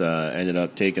did was ended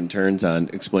up taking turns on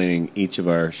explaining each of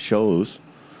our shows.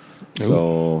 Ooh.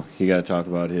 So he got to talk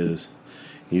about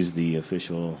he's the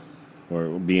official,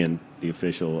 or being the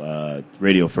official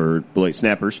radio for Beloit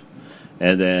Snappers,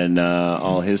 and then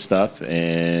all his stuff,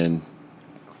 and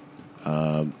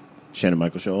Shannon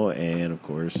Michael show, and of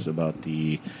course about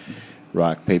the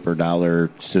rock, paper,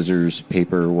 dollar, scissors,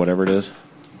 paper, whatever it is.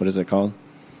 What is it called?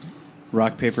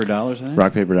 Rock, paper, dollars, I think?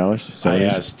 Rock, paper, dollars. So I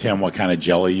asked Tim what kind of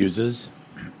gel he uses,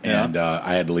 and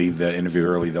I had to leave the interview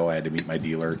early, though. I had to meet my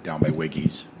dealer down by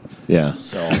Wiggy's. Yeah.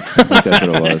 So I think that's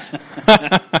what it was.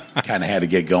 Kind of had to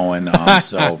get going.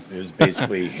 So it was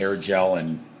basically hair gel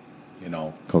and,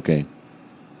 cocaine.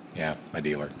 Yeah, my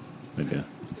dealer. Yeah.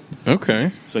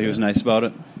 Okay. So he was nice about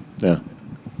it? Yeah.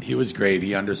 He was great.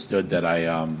 He understood that I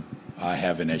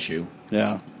have an issue.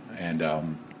 Yeah. And,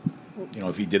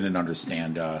 if he didn't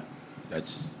understand,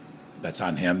 that's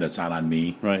on him. That's not on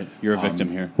me. Right. You're a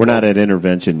victim here. We're not at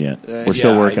intervention yet. We're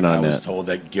still working on I that. was told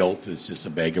that guilt is just a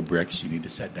bag of bricks. You need to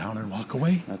sit down and walk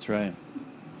away. That's right.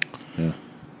 Yeah.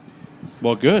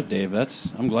 Well, good, Dave.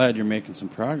 I'm glad you're making some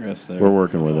progress there. We're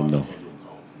working with him, though.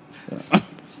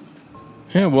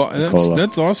 Yeah, well,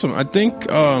 that's awesome. I think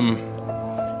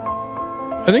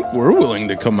we're willing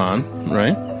to come on,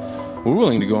 right? We're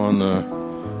willing to go on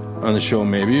the show,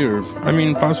 maybe, or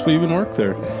possibly even work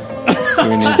there if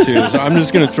we need to. So I'm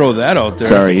just going to throw that out there.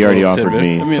 Sorry, he already offered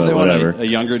me, I mean, but they whatever. want a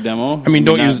younger demo. Don't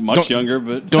not use much younger,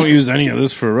 but don't use any of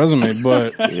this for a resume.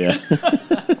 But yeah.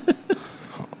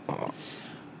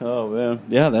 Oh man,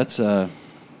 yeah, that's I'd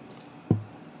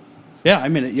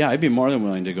be more than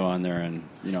willing to go on there and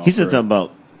He said something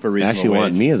about for reasonable actually wage.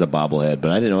 wanting me as a bobblehead,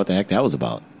 but I didn't know what the heck that was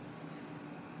about.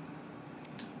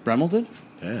 Bremel did?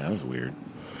 Yeah, that was weird.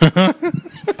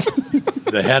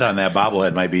 The head on that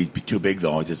bobblehead might be too big,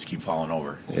 though. It just keep falling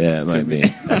over. Yeah, it might be.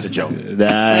 That's a joke.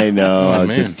 I know. Oh, I was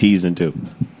man. just teasing too.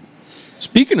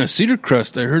 Speaking of Cedar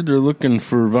Crest, I heard they're looking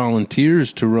for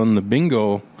volunteers to run the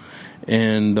bingo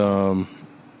and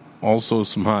also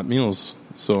some hot meals.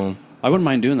 So I wouldn't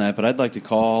mind doing that, but I'd like to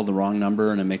call the wrong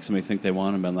number and then make somebody think they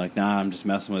won and been like, nah, I'm just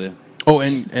messing with you. Oh,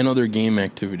 and other game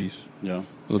activities. Yeah.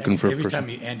 Looking for a Every person.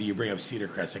 time, Andy, you bring up Cedar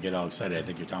Crest, I get all excited. I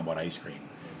think you're talking about ice cream.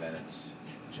 And then it's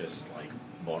just like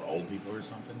about old people or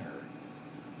something? Or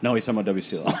No, he's talking about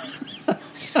WCL.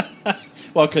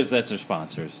 Well, because that's their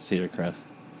sponsors, Cedar Crest.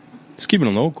 Just keeping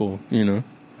it local, I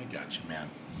got you, man.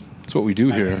 That's what we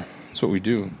do here. That's what we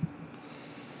do.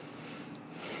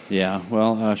 Yeah,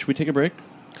 well, should we take a break?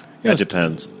 That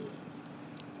depends.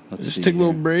 Let's Just see take a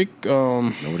little here. break.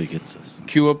 Nobody gets this.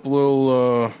 Cue up a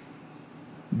little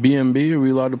BMB. Are we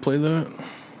allowed to play that?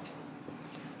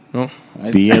 No.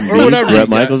 BMB, Or whatever you Brett got.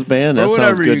 Michaels Band. That Or sounds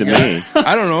whatever good you to got. me.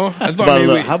 I don't know. I thought How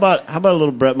maybe. about a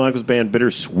little Brett Michaels Band,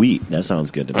 Bittersweet? That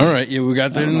sounds good to me. All right, yeah, we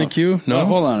got that in the queue. No, Well,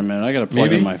 hold on a minute. I got to plug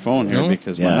Maybe? in my phone here No?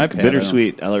 because Yeah, my iPad.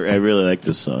 Bittersweet. I really like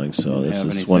this song. So this have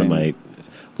is one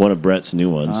of Brett's new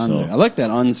ones. I So like that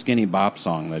Unskinny Bop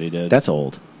song that he did. that's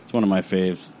old. It's one of my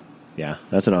faves. Yeah,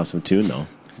 that's an awesome tune, though.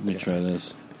 Let me try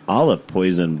this. All the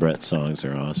Poison Brett songs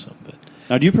are awesome. But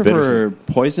Now, do you prefer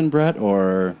Poison Brett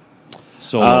or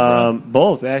Solo Brett?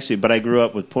 both actually. But I grew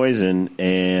up with Poison,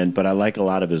 but I like a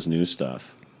lot of his new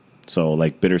stuff. So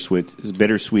like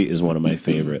Bittersweet is one of my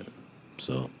favorite.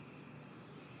 So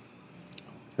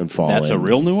and Fallen. That's a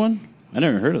real new one? I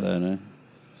never heard of that.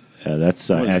 Yeah, that's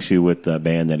actually with the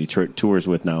band that he tours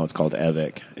with now. It's called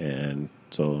Evic, and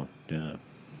so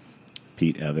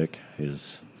Pete Evic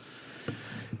is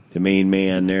the main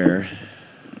man there.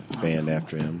 Band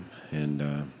after him, and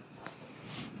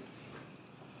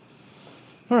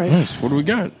All right. nice. What do we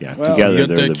got? yeah, Well, together you got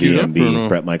they're that the queued up or BMB no?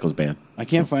 Brett Michaels Band. I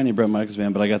can't find any Brett Michaels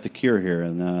Band, but I got The Cure here,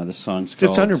 and this song's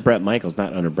Just called... under Brett Michaels,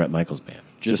 not under Brett Michaels Band.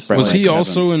 Just Brett Was he Michaels.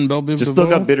 also in Belle Biv Just DeVoe?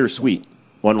 look up Bittersweet.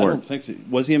 One I word. don't think so.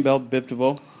 Was he in Belle Biv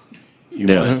DeVoe? He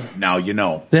No. was. Now you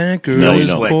know. That girl No, is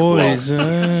no.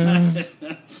 poison.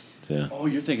 Yeah. Oh,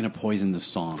 you're thinking of Poison, the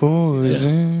song.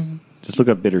 Poison. Just look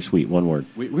up Bittersweet. One word.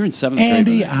 We were in 7th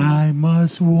Andy, grade. I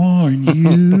must warn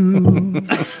you.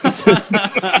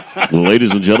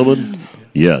 Ladies and gentlemen,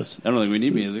 yes, I don't think we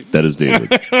need music. that is David.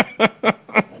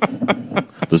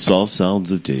 The soft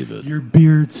sounds of David. Your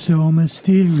beard's so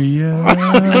mysterious.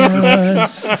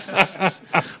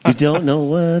 We don't know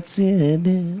what's in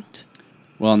it.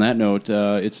 Well, on that note,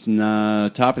 it's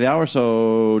top of the hour,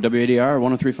 so WADR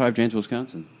 103.5 Janesville,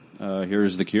 Wisconsin.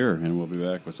 Here's The Cure, and we'll be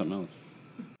back with something else.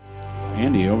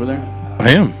 Andy, you over there?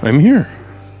 I am. I'm here.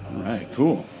 All right,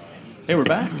 cool. Hey, we're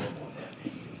back.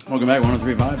 Welcome back,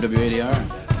 103.5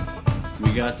 WADR.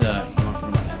 We got, you want to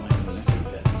put that mic over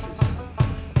there?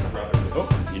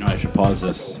 Oh, you know, I should pause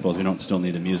this. Suppose we don't still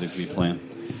need the music to be playing.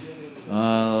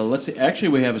 Let's see. Actually,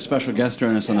 we have a special guest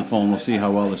joining us on the phone. We'll see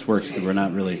how well this works because we're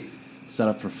not really set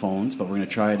up for phones, but we're going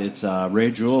to try it. It's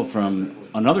Ray Jewell from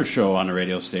another show on the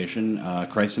radio station,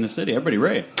 Christ in the City. Everybody,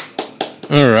 Ray.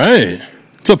 All right.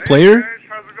 What's up, player?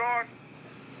 How's it going?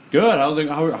 Good.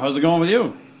 How's it going with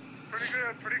you?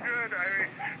 Pretty good.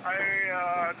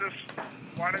 I just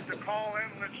wanted to call in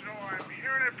and let you know I'm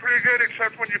hearing it pretty good,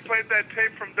 except when you played that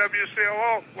tape from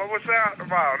WCLO. What was that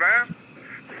about,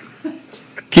 eh?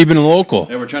 Keeping it local.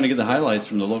 Yeah, we're trying to get the highlights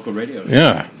from the local radio show.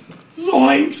 Yeah.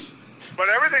 Zoinks! But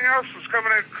everything else is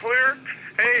coming in clear.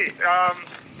 Hey,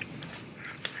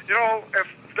 if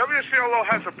WCLO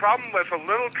has a problem with a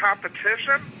little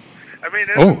competition, I mean,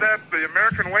 isn't that the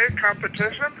American way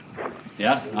competition?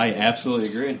 Yeah, I absolutely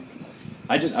agree.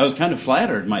 I was kind of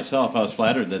flattered myself. I was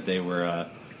flattered that they were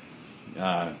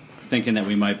thinking that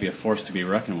we might be a force to be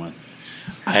reckoned with.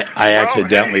 I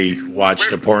accidentally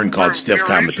watched a porn called Stiff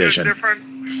Competition. We're reaching a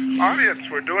different audience.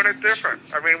 We're doing it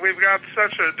different. I mean, we've got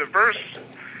such a diverse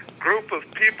group of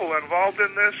people involved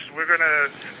in this. We're going to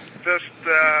just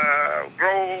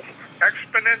grow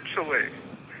exponentially.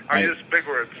 I use big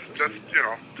words, just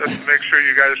to make sure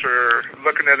you guys are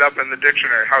looking it up in the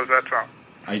dictionary. How's that sound?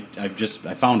 I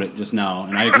found it just now,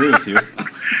 and I agree with you.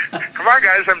 Come on,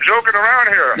 guys, I'm joking around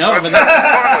here. No, but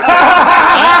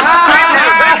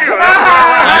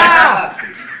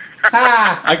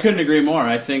I couldn't agree more.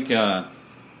 I think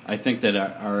that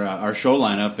our show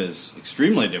lineup is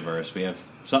extremely diverse. We have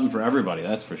something for everybody,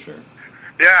 that's for sure.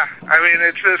 Yeah, I mean,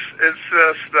 it's just,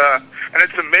 and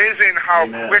it's amazing how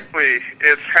quickly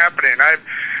it's happening.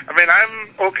 I'm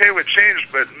okay with change,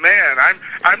 but man,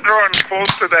 I'm drawing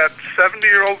close to that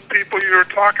 70-year-old people you were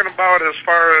talking about as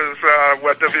far as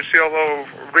what WCLO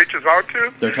reaches out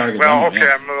to. Their target. Well, okay,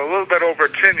 yeah. I'm a little bit over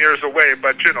 10 years away,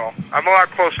 but I'm a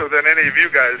lot closer than any of you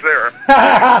guys there.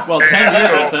 Well, 10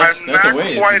 years, that's I'm a not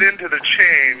ways. quite into the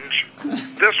change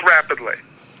this rapidly.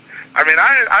 I mean,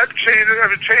 I've changed. I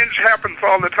mean, change happens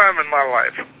all the time in my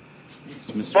life,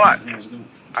 but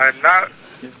I'm not.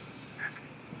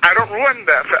 I don't run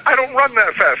that. I don't run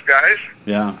that fast, guys.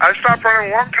 Yeah. I stopped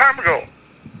running a long time ago.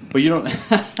 But you don't.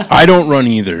 I don't run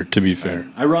either, to be fair.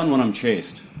 I run when I'm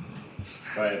chased.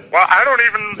 Right. Well, I don't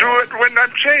even do it when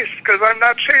I'm chased because I'm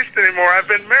not chased anymore. I've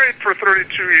been married for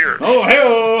 32 years. Oh,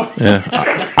 hey-oh.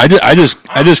 Yeah. I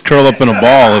just curl up in a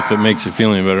ball if it makes you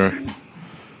feel any better.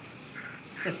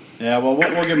 Yeah, well,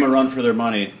 we'll give them a run for their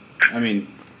money. I mean,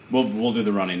 we'll do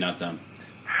the running, not them.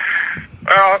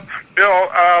 Well,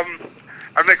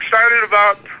 I'm excited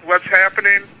about what's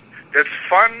happening. It's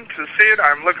fun to see it.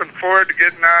 I'm looking forward to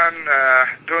getting on,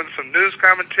 doing some news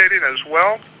commentating as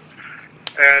well.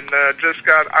 And just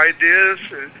got ideas.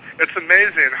 It's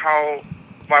amazing how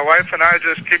my wife and I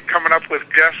just keep coming up with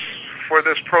guests for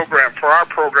this program, for our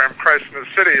program, Christ in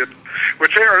the City,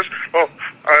 which airs,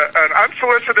 an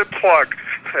unsolicited plug,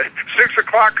 6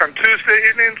 o'clock on Tuesday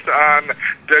evenings on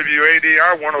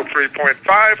WADR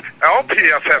 103.5,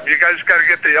 LPFM. You guys got to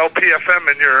get the LPFM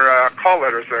in your call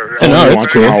letters there.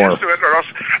 It's cool.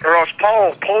 Or else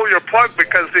Paul pull your plug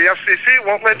because the FCC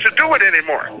won't let you do it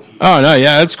anymore. Oh, no,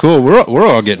 yeah, that's cool. We're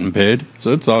all getting paid,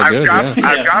 so it's all good.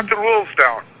 I've got the rules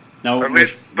down. Now, at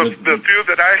least the few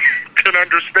that I can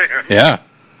understand. Yeah.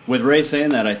 With Ray saying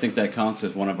that, I think that counts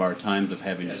as one of our times of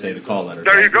having to say the call letter.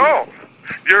 There you go.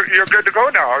 You're good to go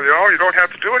now. You don't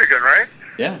have to do it again, right?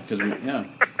 Yeah,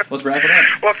 let's wrap it up.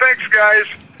 Well, thanks, guys.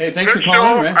 Hey, thanks Good for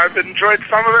calling, show. Ray. I've enjoyed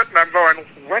some of it, and I'm going,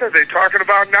 what are they talking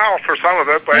about now for some of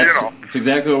it? But, It's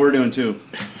exactly what we're doing, too.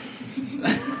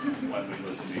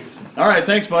 All right,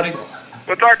 thanks, buddy.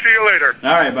 We'll talk to you later.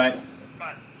 All right, bye.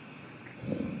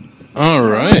 All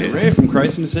right. Ray from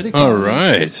Christ in the City. All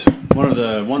right. One of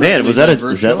the Man, is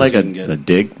that like a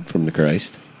dig from the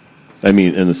Christ? I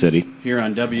mean, in the city. Here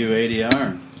on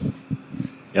WADR.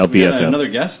 LPFM. We got another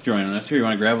guest joining us here. You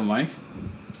want to grab a mic?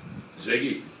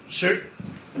 Ziggy. Sure.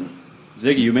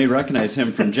 Ziggy, you may recognize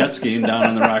him from jet skiing down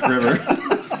on the Rock River.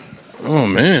 Oh,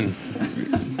 man.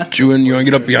 You want to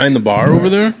get up behind the bar over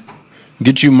there?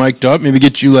 Get you mic'd up? Maybe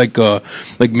get you like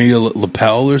maybe a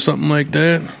lapel or something like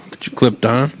that? Get you clipped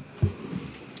on?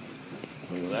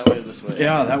 That way, this way.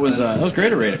 Yeah, that was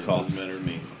great. A Ray to call.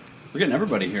 We're getting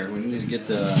everybody here. We need to get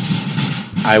the.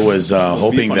 I was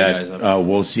hoping that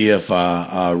we'll see if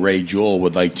Ray Jewell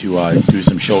would like to do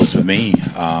some shows with me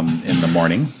in the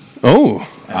morning. Oh,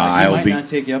 He I'll might be. not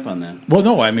take you up on that. Well,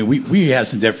 no, I mean we have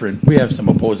some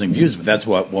opposing views, but that's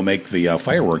what will make the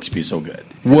fireworks be so good.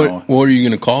 you know? What are you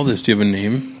going to call this? Do you have a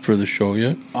name for the show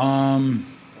yet? I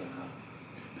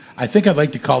think I'd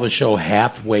like to call the show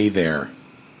Halfway There.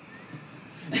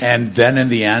 And then in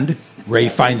the end, Ray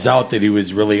finds out that he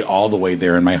was really all the way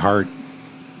there in my heart.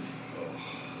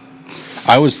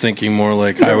 I was thinking more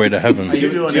like Highway to Heaven. Do you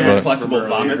have a collectible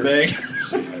vomit bag?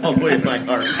 All the way in my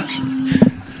heart.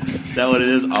 Is that what it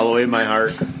is? All the way in my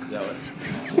heart? Is that what?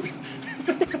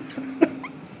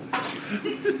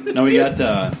 No, we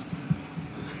got.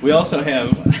 We also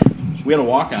have. We had a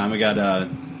walk on. We got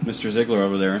Mr. Ziegler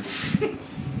over there.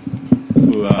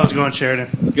 Who, How's it going,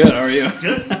 Sheridan? Good. How are you?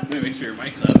 Good. Let me make sure your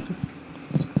mic's up.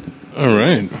 All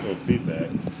right. A little feedback.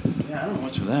 Yeah, I don't know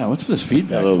what's with that. What's with this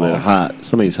feedback? A little bit hot.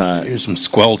 Somebody's hot. Here's some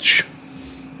squelch.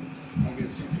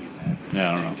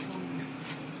 Yeah, I don't know.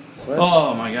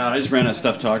 Oh my god! I just ran out of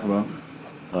stuff to talk about.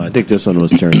 I think this one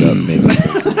was turned up, maybe.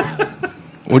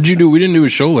 What'd you do? We didn't do a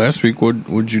show last week.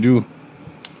 What'd you do?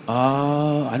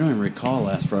 I don't even recall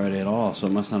last Friday at all, so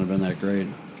it must not have been that great.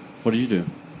 What did you do?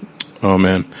 Oh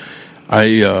man,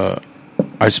 I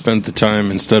spent the time,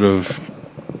 instead of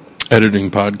editing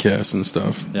podcasts and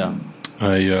stuff. Yeah.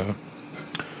 I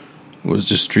was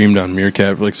just streamed on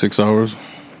Meerkat for like 6 hours.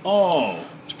 Oh,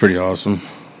 It's pretty awesome.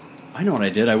 I know what I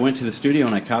did. I went to the studio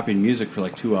and I copied music for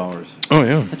like 2 hours. Oh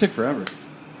yeah. That took forever. I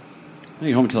didn't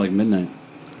get home until like midnight.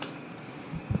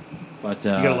 But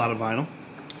You got a lot of vinyl?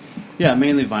 yeah,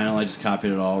 mainly vinyl. I just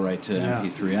copied it all right to Yeah.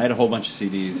 MP3. I had a whole bunch of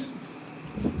CDs.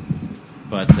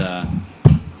 But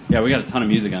yeah, we got a ton of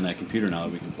music on that computer now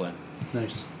that we can play.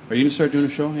 Nice. Are you gonna start doing a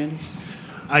show, Andy?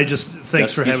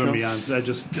 Thanks for ski having show? me on.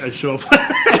 I show up.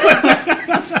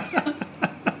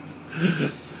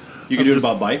 You can do it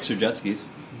about bikes or jet skis.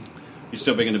 You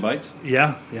still big into bikes?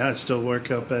 Yeah. I still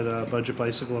work up at Budget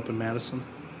Bicycle up in Madison.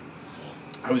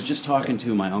 I was just talking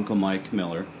to my Uncle Mike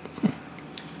Miller,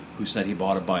 who said he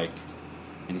bought a bike.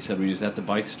 And he said when he was at the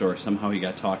bike store, somehow he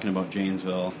got talking about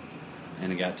Janesville,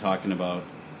 and he got talking about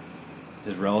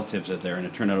his relatives out there, and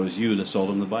it turned out it was you that sold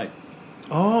him the bike.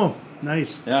 Oh,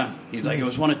 nice. Yeah. He's like, it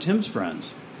was one of Tim's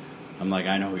friends. I'm like,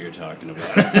 I know who you're talking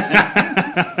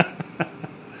about.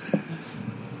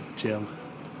 Tim.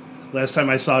 Last time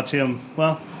I saw Tim,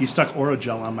 well, he stuck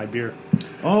Orogel on my beer.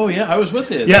 Oh, yeah, I was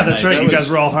with you. Yeah, that that's night. right. That You was- guys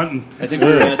were all hunting. I think we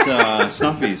were at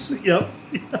Snuffy's. Yep.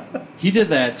 He did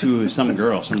that to some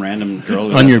girl, some random girl.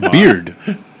 who On was your at the bar. beard.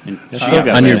 And she still got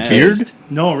got On your that beard? taste.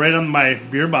 No, right on my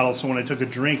beer bottle, so when I took a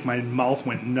drink, my mouth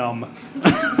went numb. I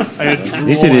had At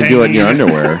least they didn't do it in your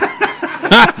underwear.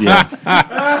 Yeah.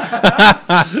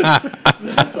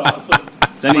 That's awesome.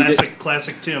 Then he did,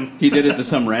 Classic Tim. he did it to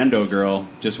some rando girl,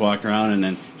 just walk around, and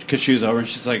then, because she was over, and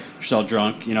she's like, she's all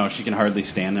drunk, you know, she can hardly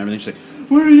stand and everything. She's like,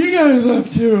 what are you guys up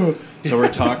to? So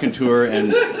we're talking to her,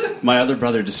 and my other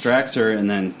brother distracts her, and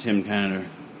then Tim kind of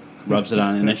rubs it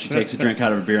on, and then she takes a drink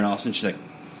out of her beer, and all of a sudden she's like,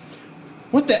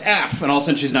 what the F? And all of a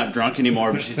sudden she's not drunk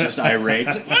anymore, but she's just irate.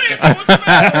 She's like, what's the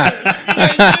matter?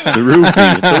 It's a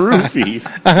roofie. It's a roofie.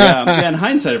 Yeah, in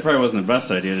hindsight, it probably wasn't the best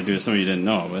idea to do to somebody you didn't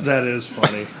know. But That is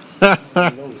funny. That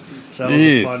was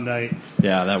a fun night.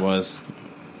 yeah, that was.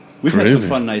 We've had Crazy. some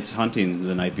fun nights hunting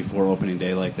the night before opening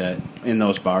day like that in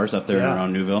those bars up there Yeah.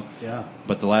 around Newville. Yeah.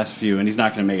 But the last few, and he's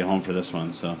not going to make it home for this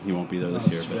one, so he won't be there this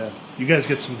year. That's But bad. You guys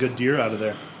get some good deer out of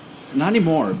there. not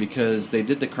anymore because they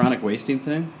did the chronic wasting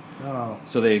thing. Oh.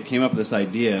 So they came up with this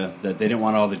idea that they didn't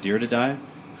want all the deer to die,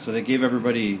 so they gave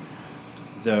everybody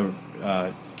the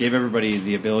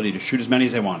ability to shoot as many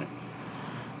as they wanted.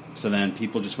 So then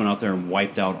people just went out there and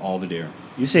wiped out all the deer.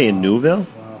 You say in Newville?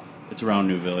 Wow. It's around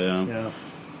Newville, yeah. Yeah.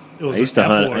 It was I used an to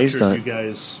hunt- apple I used to orchard hunt- you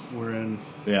guys were in.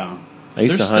 Yeah. I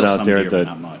used There's to hunt still out some there deer, at but the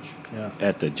not much. Yeah.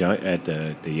 at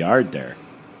the yard there.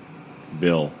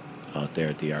 Bill, out there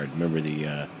at the yard. Remember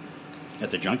the?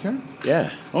 At the junkyard?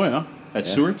 Yeah, Oh yeah. At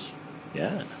Yeah. Seward's?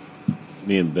 yeah.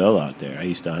 Me and Bill out there. I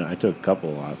used to hunt. I took a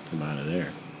couple out from out of there.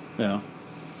 Yeah.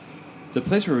 The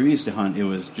place where we used to hunt, it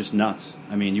was just nuts.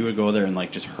 I mean, you would go there and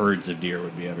like just herds of deer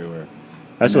would be everywhere.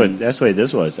 That's And what. then- That's the way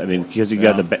this was. I mean, because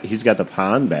he's got the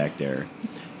pond back there,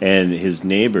 and his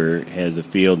neighbor has a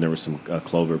field, and there was a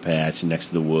clover patch next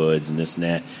to the woods and this and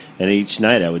that. And each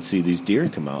night I would see these deer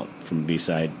come out from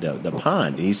beside the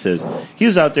pond. And he says he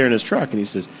was out there in his truck, and he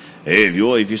says, "Hey, if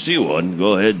you see one,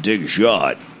 go ahead and take a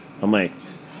shot." I'm like,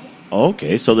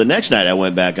 okay. So the next night I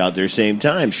went back out there, same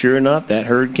time. Sure enough, that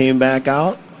herd came back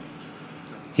out.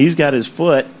 He's got his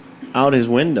foot out his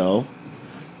window.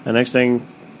 The next thing,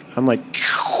 I'm like,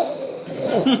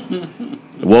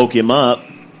 woke him up,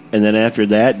 and then after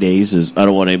that day, he says, "I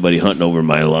don't want anybody hunting over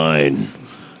my line."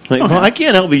 Like, well, I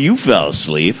can't help it. You fell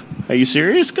asleep. Are you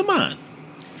serious? Come on.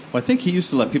 Well, I think he used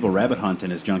to let people rabbit hunt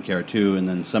in his junkyard too, and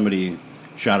then somebody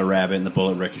shot a rabbit and the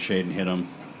bullet ricocheted and hit him.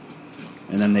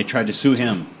 And then they tried to sue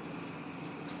him.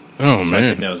 Oh, so man. I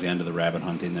think that was the end of the rabbit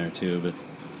hunting there too. But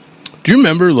Do you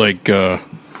remember, like, I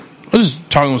was just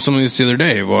talking with somebody the other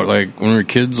day about, like, when we were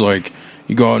kids, like,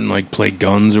 you go out and, like, play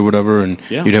guns or whatever, and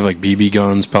Yeah. you'd have, like, BB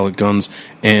guns, pellet guns,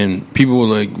 and people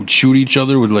would shoot each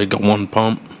other with, like, a one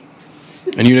pump.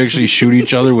 And you'd actually shoot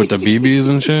each other with the BBs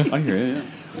and shit. I hear you, yeah.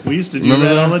 We used to do Remember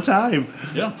that that? all the time.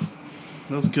 Yeah.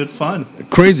 That was good fun.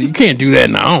 Crazy. You can't do that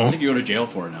I now. think you go to jail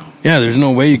for it now. Yeah, there's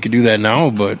no way you could do that now,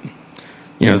 but,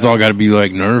 you know, it's all got to be,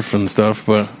 like, Nerf and stuff,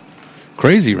 but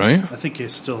crazy, right? I think I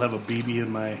still have a BB in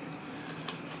my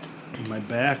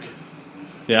back.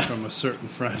 Yeah. From a certain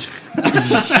friend.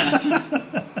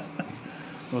 It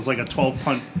was like a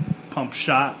 12 pump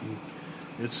shot. And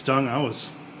it stung. I was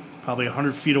probably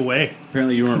 100 feet away.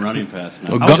 Apparently you weren't running fast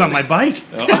enough. I was on my bike.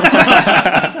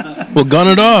 Well, gun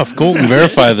it off. Colton,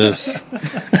 verify this.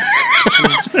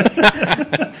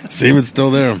 See if it's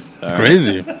still there.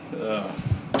 Crazy.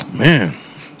 Man.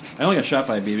 I only got shot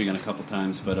by a BB gun a couple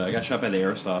times, but I got shot by the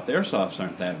airsoft. The airsofts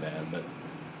aren't that bad, but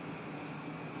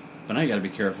now you got to be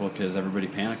careful because everybody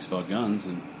panics about guns,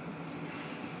 and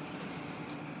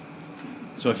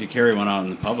so if you carry one out in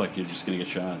the public, you're just going to get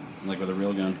shot, like with a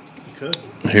real gun. You could.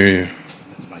 I hear you.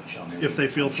 That's my chum. If they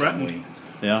feel threatened.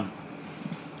 Yeah.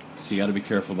 So you got to be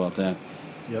careful about that.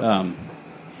 Yep.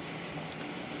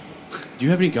 Do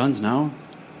you have any guns now?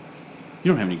 You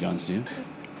don't have any guns, do you?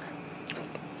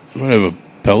 I might have a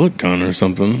pellet gun or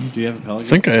something. Do you have a pellet gun? I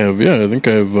think I have, yeah. I think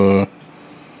I have,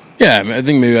 yeah, I mean, I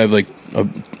think maybe I have like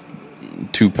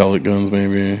 2 pellet guns,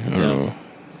 maybe. I don't know.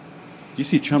 You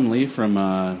see Chum Lee from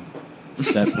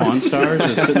that Pawn Stars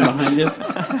is sitting behind you?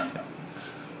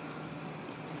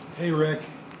 Hey, Rick.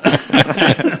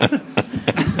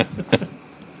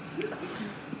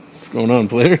 What's going on,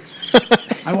 player?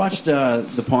 I watched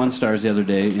the Pawn Stars the other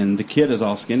day, and the kid is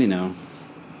all skinny now.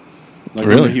 Like,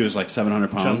 Really? remember he was like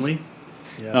 700 pounds. Chumley?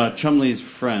 Yeah. Chumley's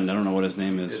friend. I don't know what his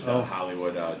name is.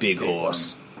 Hollywood Big tapeworm.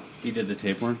 horse. He did the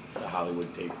tapeworm. The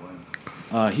Hollywood tapeworm.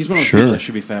 He's one of those Sure. people that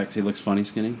should be fat because he looks funny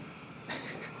skinny.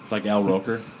 Like Al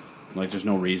Roker. Like there's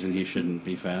no reason he shouldn't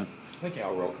be fat. I think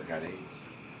Al Roker got AIDS.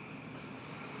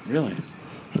 Really?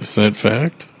 Is that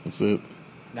fact? Is it?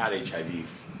 Not HIV,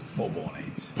 full-blown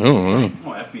AIDS. Oh, wow. Oh,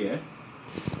 FBA.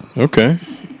 Okay.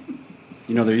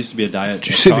 You know, there used to be a diet, Did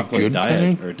you a say the chocolate good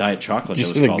diet, kind? or diet chocolate Did that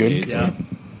you was say the called good AIDS. kind?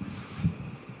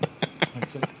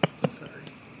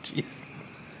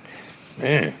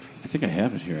 Man. I think I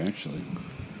have it here, actually.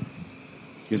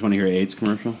 You guys want to hear an AIDS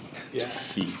commercial? Yeah.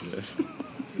 Jesus.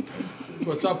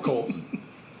 What's up, Cole?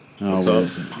 Oh, What's where up?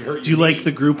 is it? You hurt Do you your like knee.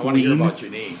 the group I want to hear Ween? about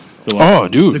your knee. The what? Oh,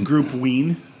 dude. The group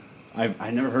Ween.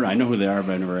 I never heard. I know who they are,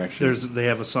 but I never actually. They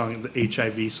have a song, the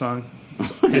HIV song.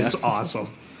 It's awesome.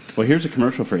 Well, here's a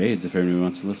commercial for AIDS if anybody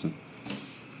wants to listen.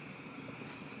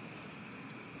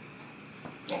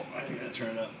 Oh, I gotta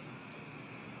turn it up.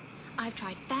 I've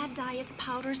tried fad diets,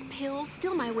 powders, pills.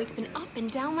 Still, my weight's been up and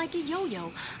down like a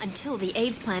yo-yo. Until the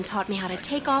AIDS plan taught me how to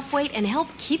take off weight and help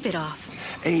keep it off.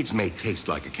 AIDS may taste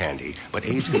like a candy, but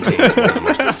AIDS contains one of the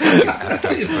most effective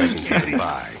appetite-suppressant you can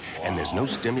buy. And there's no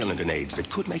stimulant in AIDS that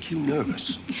could make you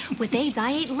nervous. With AIDS,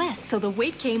 I ate less, so the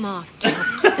weight came off. To help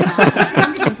keep it off, I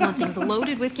sometimes want things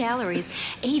loaded with calories.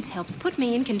 AIDS helps put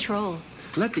me in control.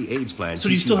 Let the AIDS plan So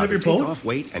do you teach still how have to your take boat? off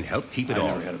weight and help keep it I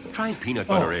never off. had a boat. Try peanut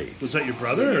Oh, butter AIDS. was that your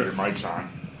brother? Your Or? mic's on.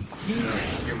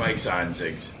 Your mic's on,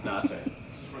 Ziggs. No, that's all right.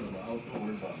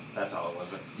 That's all it was.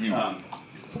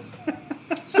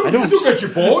 I don't. You still got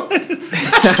your boat? I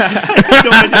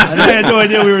had no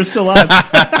idea we were still on.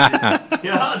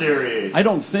 Yeah, there he is. I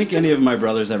don't think any of my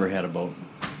brothers ever had a boat.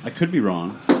 I could be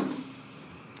wrong.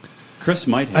 Chris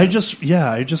might have. I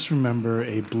just remember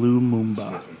a blue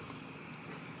Moomba.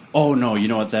 Oh no! You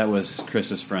know what? That was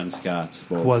Chris's friend Scott's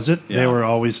boat. Was it? Yeah. They were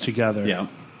always together. Yeah.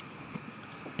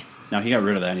 Now he got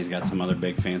rid of that, and he's got some other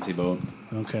big fancy boat.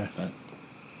 Okay. But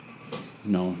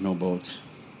no boats.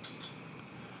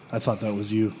 I thought that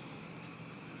was you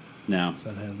No,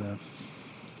 that had that.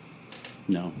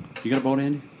 no. You got a boat,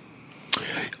 Andy?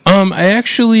 I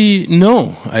actually,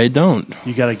 no, I don't.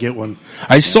 You got to get one.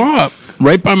 I saw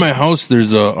right by my house,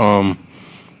 there's a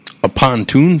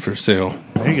pontoon for sale.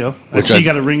 There you go. I Which see I- you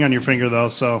got a ring on your finger, though,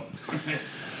 so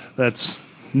that's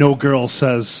no girl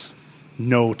says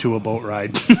no to a boat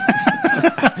ride.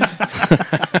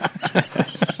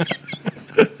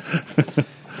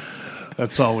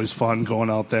 That's always fun going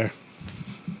out there.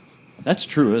 That's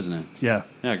true, isn't it? Yeah.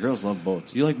 Yeah, girls love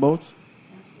boats. Do you like boats?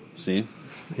 See?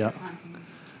 Yeah.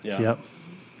 Yeah. Yep.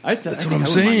 That's what I'm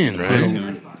saying, right?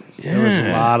 There was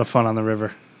a lot of fun on the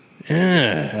river.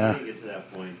 Yeah. Yeah.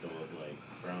 point, though, like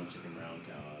brown chicken, brown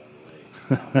cow out of the lake.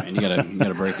 Oh, man, you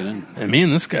gotta break it in. And me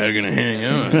and this guy are gonna hang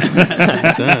out.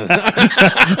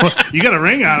 You got a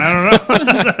ring on. I don't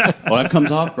know. Well, that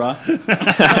comes off, bro.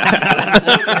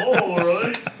 Oh,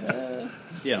 really?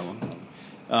 Yeah.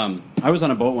 Well, I was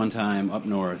on a boat one time up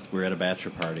north. We were at a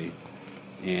bachelor party,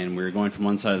 and we were going from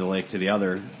one side of the lake to the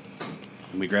other.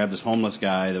 And we grabbed this homeless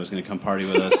guy that was going to come party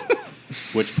with us,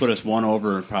 which put us one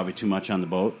over probably too much on the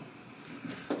boat.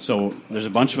 So there's a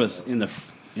bunch of us in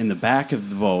the back of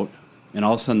the boat, and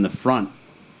all of a sudden the front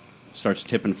starts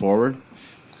tipping forward.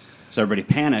 So everybody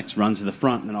panics, runs to the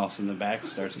front, and then all of a sudden the back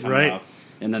starts coming up.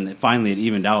 And then finally it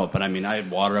evened out. But I mean, I had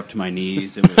water up to my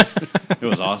knees. It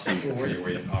was awesome. Where were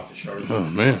you off the shores? Oh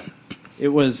man, it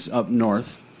was up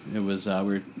north. It was we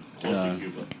were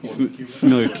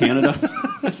familiar with Canada.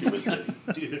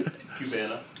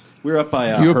 Cubana. We were up by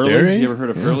You up Hurley. there, eh? You ever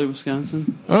heard of Yeah. Hurley,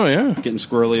 Wisconsin? Oh yeah, Getting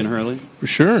squirrely in Hurley. for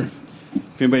sure.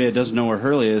 If anybody that doesn't know where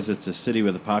Hurley is, it's a city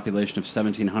with a population of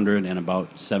 1,700 and about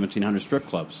 1,700 strip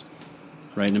clubs,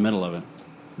 right in the middle of it.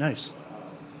 Nice.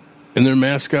 And their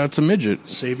mascot's a midget.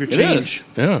 Save your It change. is.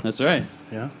 Yeah, That's right.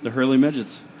 Yeah. The Hurley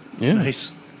midgets. yeah.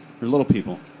 Nice. They're little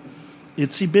people.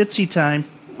 Itsy bitsy time.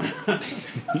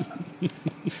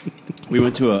 We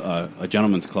went to a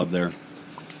gentleman's club there,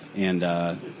 and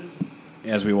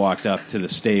as we walked up to the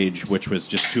stage, which was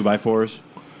just 2x4s,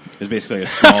 it was basically a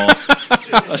small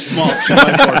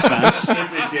 2x4 fence.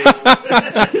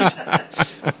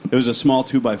 It was a small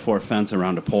 2x4 fence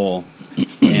around a pole,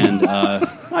 and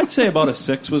I'd say about a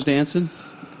 6 was dancing.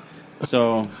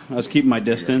 So I was keeping my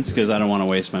distance because I don't want to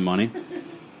waste my money.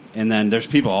 And then there's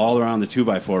people all around the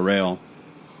 2x4 rail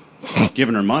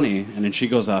giving her money, and then she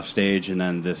goes off stage, and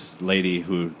then this lady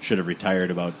who should have retired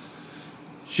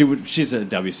she's a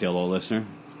WCLO listener.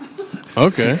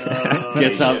 Okay.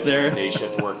 Gets up there. Day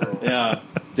shift worker. Yeah,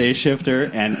 day shifter,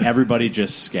 and everybody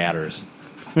just scatters.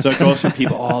 So it goes from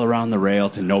people all around the rail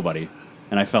to nobody.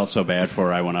 And I felt so bad for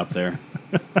her, I went up there.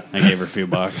 I gave her a few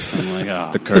bucks. I'm like,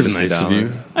 oh. The courtesy nice of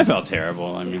you. I felt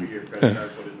terrible. I mean, Your credit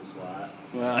card put it in the slot.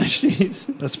 well, she's...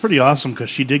 That's pretty awesome because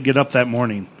she did get up that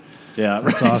morning. Yeah.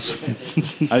 That's awesome.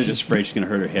 I was just afraid she's going to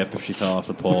hurt her hip if she fell off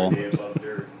the pole.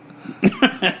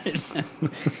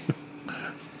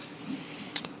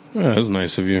 Yeah, that was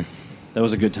nice of you. That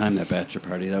was a good time, that bachelor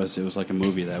party. It was like a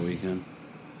movie that weekend.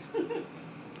 It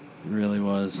really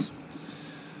was.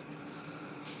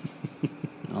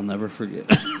 I'll never forget.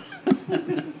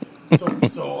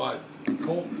 So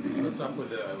Colton, what's up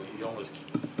with he almost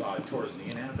tore his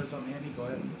knee in half or something, Andy? Go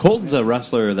ahead. Colton's a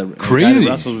wrestler that Crazy.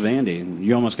 wrestles with Andy.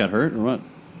 You almost got hurt, or what?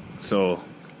 So,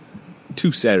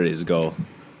 2 Saturdays ago,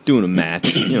 doing a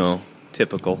match,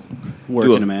 typical.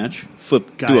 Working a match? Do a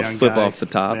Guy flip on guy off the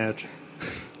top. match.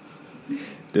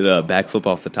 Did a backflip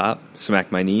off the top,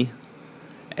 smacked my knee.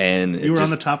 And You were on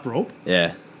the top rope?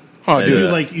 Yeah. Oh, I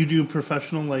dude. did, You do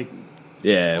professional,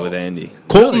 yeah, with Andy.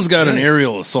 Colton's got an Nice.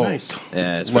 aerial assault. Nice.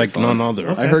 Yeah, it's like pretty fun. none other.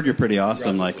 Okay. I heard you're pretty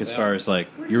awesome, like, as far as, like,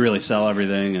 you really sell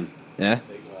everything, and Yeah?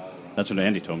 that's what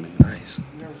Andy told me. Nice.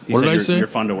 He What said did I you're, say? You're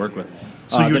fun to work with.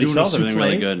 So you're that he doing sells a everything souffle?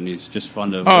 really good, and he's just fun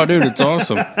to... Oh, dude, it's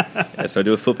awesome. Yeah, so I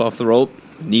do a flip off the rope.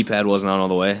 Knee pad wasn't on all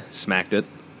the way. Smacked it.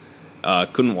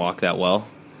 Couldn't walk that well.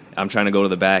 I'm trying to go to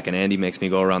the back, and Andy makes me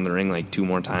go around the ring like 2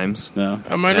 more times. Yeah.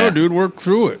 I might Yeah. know, dude. Work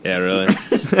through it. Yeah, really.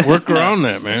 Work around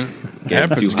that, man. Get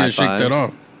a few Happens. high Gotta shake that fives.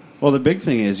 off. Well, the big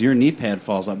thing is your knee pad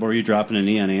falls up. Were you dropping a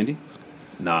knee on Andy?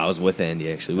 No, I was with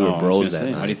Andy, actually. We Oh, were I was bros gonna that say, how do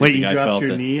you night. think Wait, the you guy dropped felt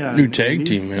your it? knee on New tag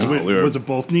Andy? team, man. Wait, we were- Was it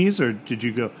both knees, or did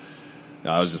you go?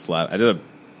 No, I was just laughing. I did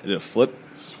a flip.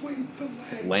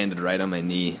 Landed right on my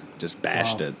knee. Just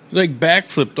bashed Wow. it. Like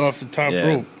backflipped off the top Yeah.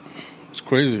 rope. It's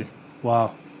crazy.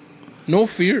 Wow. No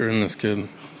fear in this kid.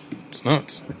 It's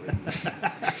nuts.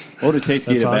 What would it take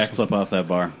to get a That's backflip off that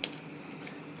bar?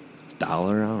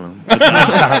 $1, I don't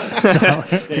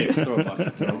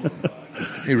know.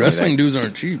 Hey, wrestling dudes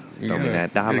aren't cheap. You Throw me gotta,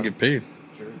 that gotta dollar. get paid.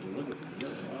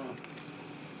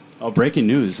 Oh, breaking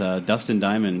news. Dustin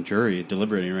Diamond jury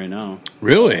deliberating right now.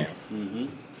 Really?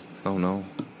 Oh, no.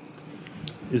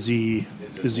 Is he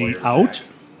out?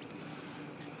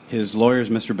 His lawyer's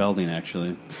Mr. Belding,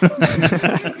 actually.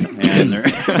 And they're...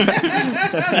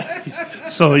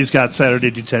 So he's got Saturday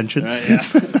detention. Right, yeah.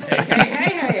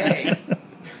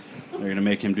 They're going to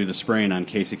make him do the spraying on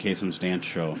Casey Kasem's dance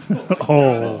show.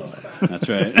 Oh, That's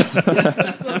right.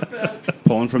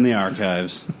 Pulling from the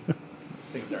archives.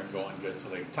 Things aren't going good, so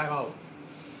they time out.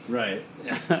 Right.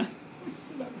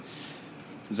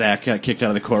 Zach got kicked out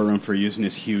of the courtroom for using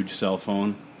his huge cell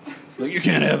phone. Like, you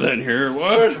can't have that in here.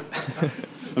 What?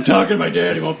 I'm talking to my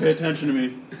dad. He won't pay attention to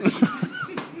me.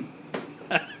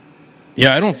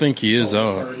 Yeah, I don't think he is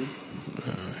out.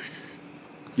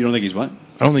 You don't think he's what?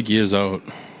 I don't think he is out.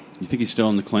 You think he's still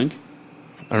in the clink?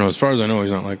 I don't know. As far as I know,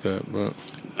 he's not like that. But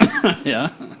yeah.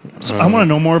 So I want to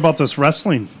know more about this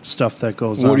wrestling stuff that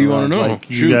goes on. What do you want to know? Like,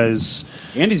 you guys.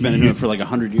 Andy's been into it for like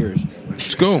 100 years.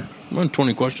 Let's go. I'm on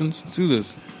 20 questions. Let's do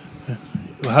this.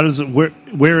 How does it?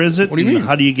 Where is it? What do you and mean?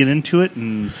 How do you get into it?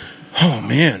 And Oh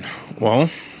man. Well,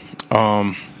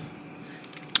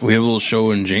 we have a little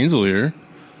show in Janesville here,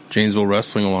 Janesville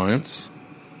Wrestling Alliance.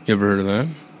 You ever heard of that?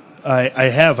 I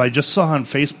have. I just saw on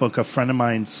Facebook a friend of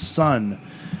mine's son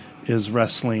is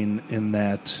wrestling in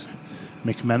that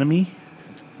McMenemy.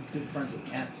 He's good friends with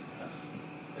Kent.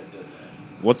 That does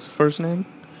that. What's the first name?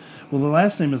 Well, the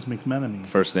last name is McMenemy.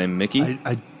 First name Mickey.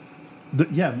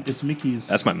 Yeah, it's Mickey's.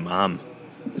 That's my mom.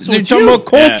 So You're it's talking you? about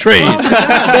Coltrane.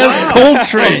 That's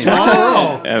Coltrane.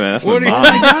 Wow. Yeah, man, that's What my do you- mom.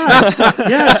 Oh my God.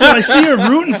 Yeah, so I see her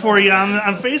rooting for you on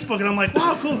Facebook, and I'm like,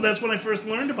 wow, cool. That's when I first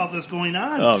learned about this going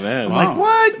on. Oh man, I'm like,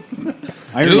 what?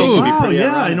 Dude. Wow,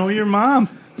 yeah, I know your mom.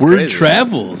 Word crazy.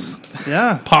 travels.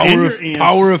 Yeah. Power And of your aunts.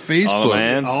 power of Facebook. All my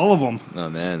aunts? All of them. Oh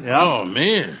man. Yeah. Oh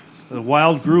man. The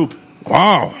wild group.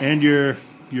 Wow. And your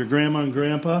grandma and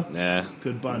grandpa. Yeah.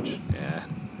 Good bunch. Yeah.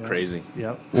 Crazy.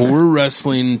 Yep. Well, we're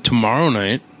wrestling tomorrow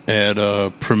night at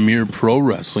Premier Pro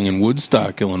Wrestling in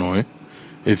Woodstock, Illinois.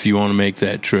 If you want to make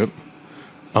that trip,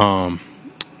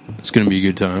 it's going to be a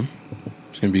good time.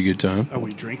 It's going to be a good time. Are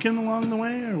we drinking along the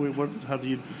way, or what? How do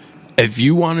you? If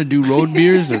you want to do road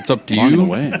beers, it's up to Along you. the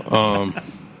way. I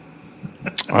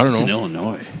don't It's in know.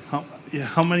 Illinois.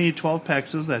 How many 12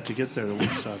 packs is that to get there to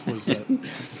Woodstock? What is that?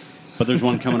 But there's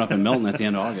one coming up in Milton at the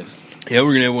end of August. Yeah,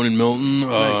 we're gonna have one in Milton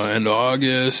Nice. end of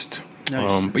August.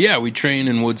 Nice. But yeah, we train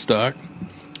in Woodstock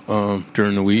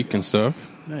during the week and stuff.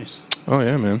 Nice. Oh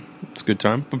yeah, man, it's a good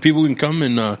time. But people can come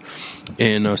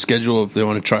and schedule if they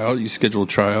want to try out. You schedule a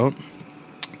tryout,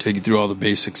 take you through all the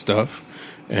basic stuff,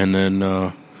 and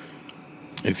then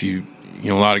if you a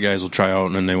lot of guys will try out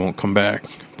and then they won't come back.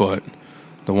 But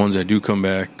the ones that do come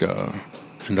back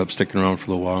end up sticking around for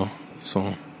a little while.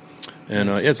 So, and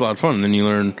yeah, it's a lot of fun. And then you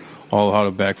learn all how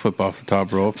to backflip off the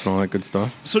top rope and all that good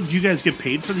stuff. So, do you guys get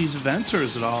paid for these events, or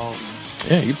is it all?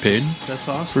 Yeah, you get paid. That's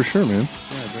awesome. For sure, man.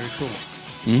 Yeah, very cool.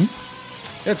 Hmm.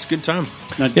 Yeah, it's a good time.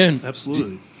 Now, Yeah,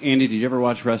 Absolutely. Andy, did you ever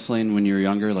watch wrestling when you were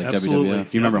younger, like Absolutely. WWF?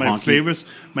 Do you remember my Honky?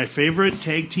 My favorite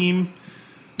tag team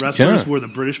wrestlers Yeah. were the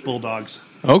British Bulldogs.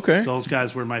 Okay. Those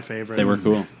guys were my favorite. They were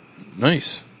cool.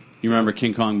 Nice. You remember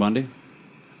King Kong Bundy?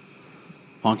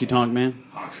 Honky Tonk Man?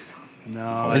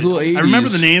 No, Those little I remember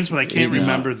 80s. the names, but I can't 80s.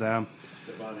 remember them.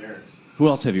 Who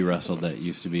else have you wrestled that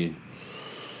used to be?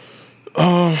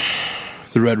 The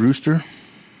Red Rooster.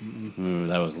 Ooh,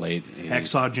 that was late. 80s.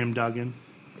 Hacksaw Jim Duggan.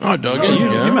 Oh, Duggan.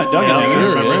 you yeah. met Duggan, Yeah, I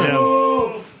sure,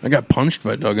 remember him. I got punched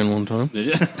by Duggan one time. Did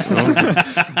you?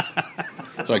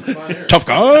 It's like, tough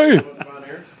guy.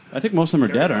 I think most of them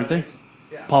are dead, aren't they?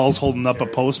 Paul's holding up a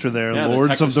poster there. Yeah, the Lords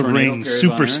Texas of the Tornado Ring, carries on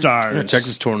there. superstars. Yeah,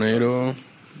 Texas Tornado.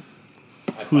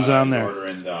 Who's on there?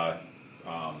 Ordering the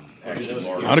Action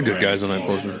A lot of good guys on that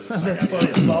poster. That's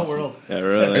funny. Small world. Yeah,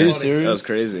 really. Are you serious? That was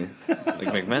crazy. Like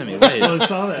McManamy. Wait. Oh, I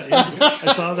saw that. Yeah.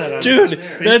 I saw that. On Dude,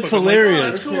 Facebook. that's I'm like, hilarious.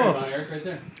 oh, that's cool. Right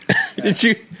there. Did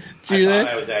you hear I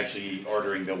that? was actually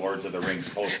ordering the Lords of the Rings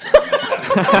poster. Wondered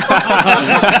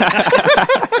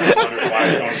why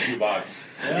it's only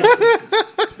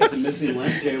 $2. Got the missing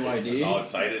link, JYD. All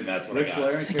excited, and that's what Ric I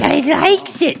Flair. got. and I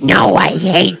likes it. No, I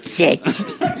hates it.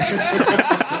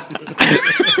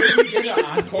 Did an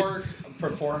encore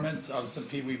performance of some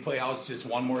Pee Wee Playhouse just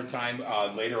one more time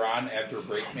later on after a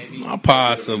break, maybe?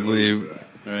 Possibly.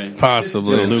 Right.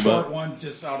 Possibly. Just a short one,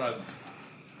 just out of.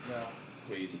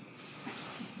 Please.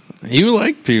 You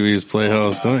like Pee Wee's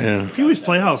Playhouse, don't you? Pee Wee's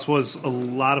Playhouse was a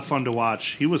lot of fun to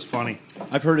watch. He was funny.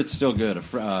 I've heard it's still good.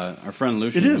 Our friend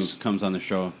Lucian, It who is. comes on the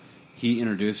show, he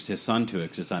introduced his son to it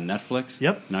because it's on Netflix.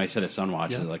 Yep. Now he said his son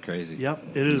watches Yep. it like crazy. Yep,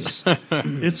 it is.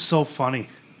 It's so funny.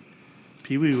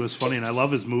 Pee Wee was funny, and I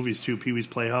love his movies too. Pee Wee's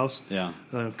Playhouse. Yeah.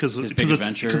 Because His Big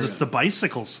Adventure. it's the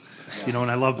bicycles, and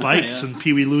I love bikes. Yeah. And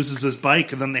Pee Wee loses his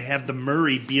bike, and then they have the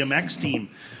Murray BMX team,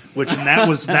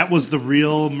 that was the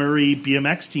real Murray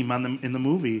BMX team in the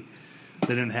movie. They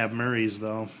didn't have Murrays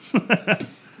though.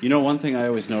 You know, one thing I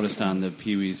always noticed on the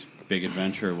Pee Wee's Big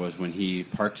Adventure was when he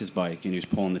parked his bike and he was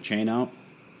pulling the chain out,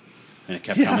 and it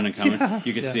kept Yeah, coming and coming. yeah,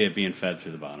 You could yeah. see it being fed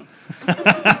through the bottom.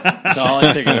 That's all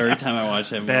I think of every time I watch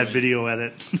that movie. Bad video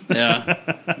edit. Yeah,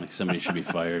 like somebody should be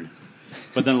fired.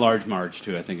 But then Large Marge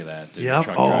too. I think of that. the Yep.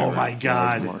 truck Oh driver. my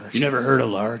God. You never heard of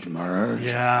Large Marge?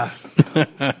 Yeah.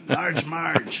 Large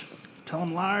Marge. Tell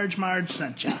him Large Marge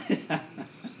sent you.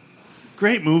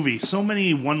 Great movie. So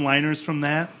many one-liners from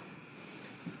that.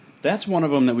 That's one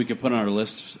of them that we could put on our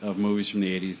list of movies from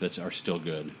the 80s that are still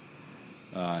good.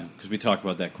 because we talk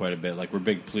about that quite a bit. Like, we're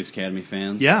big Police Academy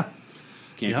fans. Yeah.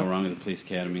 Can't Yep. go wrong with the Police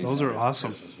Academy. Those are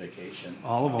awesome. Christmas Vacation.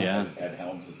 All of them. Yeah. Ed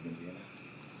Helms is going to be in it.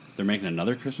 They're making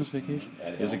another Christmas Vacation?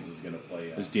 Ed Helms is going to play.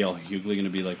 Is D.L. Hughley going to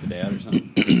be like the dad or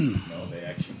something? No, they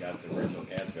actually got the original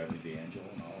cast, Beverly D'Angelo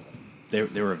and all of them.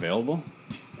 They were available?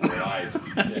 Live.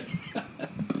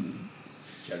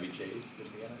 Chevy Chase is going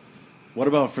to be in it. What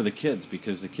about for the kids?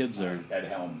 Because the kids are... Ed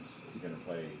Helms is going to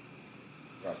play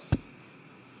Rusty,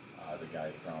 the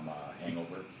guy from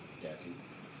Hangover, Tattoo.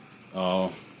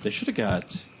 Oh, they should have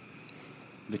got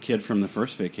the kid from the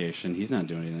first Vacation. He's not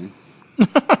doing anything.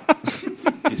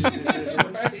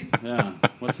 Yeah,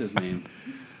 what's his name?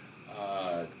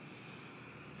 I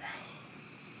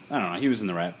don't know. He was in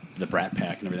the Brat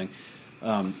Pack and everything.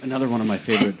 Another one of my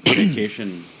favorite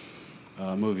vacation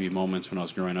movie moments when I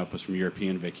was growing up was from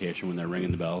European Vacation when they're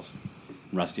ringing the bells.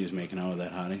 Rusty is making out with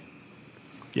that hottie.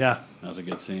 Yeah. That was a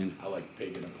good scene. I like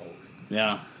Pig and a Poke.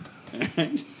 Yeah.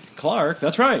 Clark,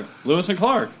 that's right. Lewis and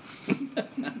Clark.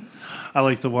 I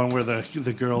like the one where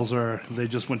the girls they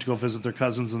just went to go visit their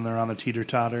cousins and they're on the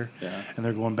teeter-totter. Yeah. And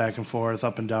they're going back and forth,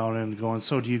 up and down, and going,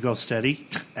 so do you go steady?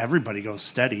 Everybody goes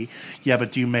steady. Yeah,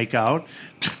 but do you make out?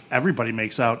 Everybody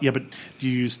makes out. Yeah, but do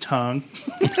you use tongue?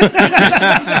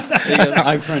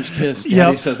 I French kiss. Daddy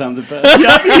Yep. says I'm the best.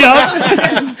 Yep.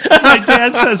 My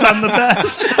dad says I'm the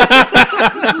best.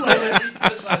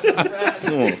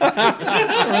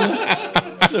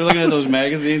 They're looking at those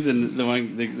magazines, and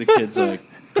the kid's like,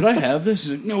 "Could I have this?"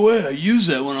 He's like, "No way! I use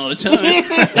that one all the time."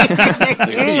 Like, how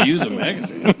do you use a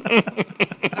magazine?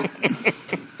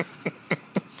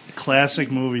 Classic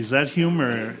movies. That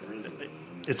humor,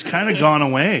 it's kind of gone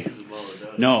away.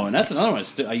 No, and that's another one. It's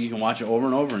still, you can watch it over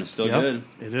and over, and it's still good.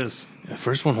 It is. The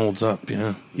first one holds up,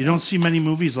 yeah. You don't see many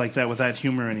movies like that with that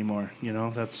humor anymore. You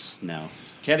know, that's No,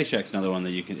 Caddyshack's another one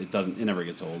that you can. It never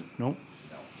gets old. Nope.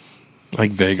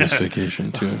 Like Vegas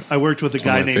Vacation, too. I worked with a It's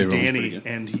one guy of my named favorite ones.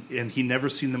 Danny, and he never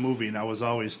seen the movie, and I was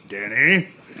always Danny.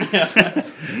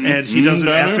 And he doesn't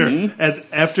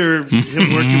after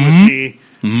him working with me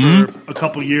for a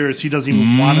couple years, he doesn't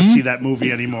even want to see that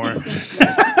movie anymore. His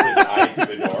eye through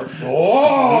the door.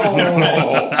 Oh!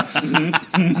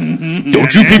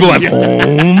 Don't you people have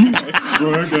homes?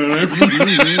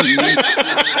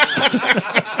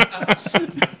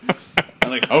 I'm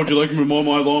like, how would you like me to mow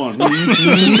my lawn?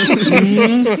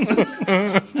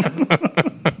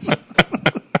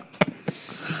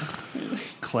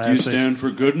 Classic. Do you stand for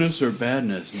goodness or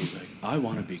badness? And he's like, I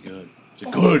want to be good. It's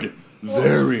like, good,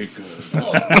 very good.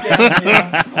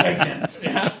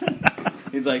 Yeah.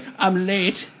 He's like, I'm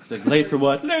late. He's like, late for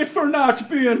what? Late for not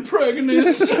being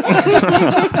pregnant.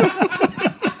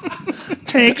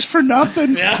 Takes for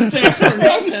nothing. Yeah, takes for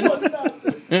nothing.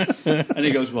 And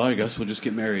he goes, well, I guess we'll just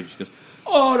get married. She goes,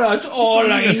 oh, that's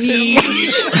all I need.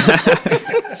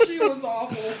 She was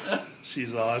awful.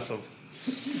 She's awesome.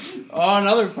 Oh,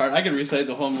 another part. I can recite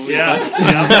the whole movie.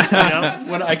 Yeah.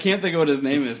 What I can't think of what his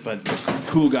name is, but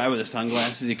cool guy with the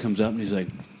sunglasses. He comes up and he's like,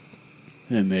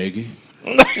 "Hey, Maggie."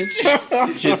 And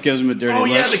she just gives him a dirty Oh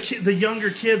look. yeah, the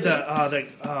younger kid,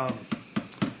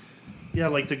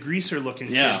 like the greaser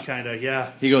looking Yeah. kid, kind of. Yeah.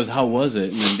 He goes, "How was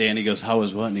it?" And then Danny goes, "How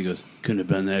was what?" And he goes, "Couldn't have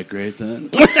been that great then."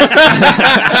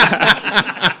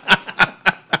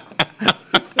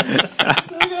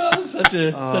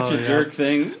 Such a jerk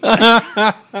thing.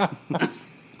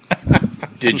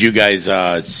 Did you guys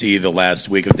see the last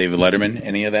week of David Letterman?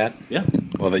 Any of that? Yeah.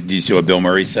 Well, did you see what Bill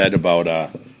Murray said about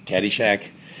Caddyshack?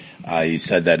 He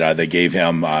said that they gave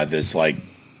him this like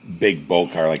big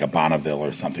boat car, like a Bonneville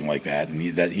or something like that, and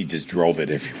he just drove it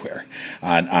everywhere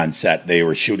on set. They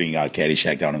were shooting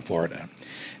Caddyshack down in Florida,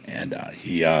 and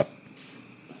he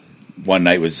one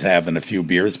night was having a few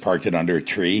beers, parked it under a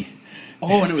tree.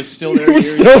 Oh, and it was still there. It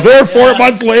was still there 4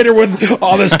 months later with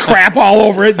all this crap all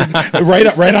over it,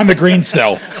 right on the green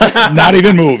still, not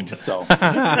even moved. So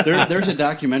there's a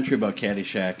documentary about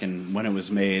Caddyshack and when it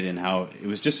was made and how it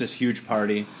was just this huge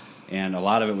party, and a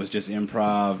lot of it was just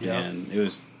improv, and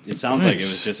it sounds like it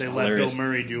was just they hilarious. let Bill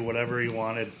Murray do whatever he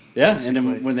wanted. Yeah, basically.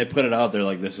 and then when they put it out, they're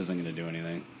like, "This isn't going to do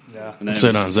anything." Yeah. And then Is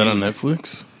it was that just on huge.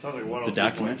 Netflix? Sounds like The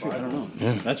documentary? I don't know.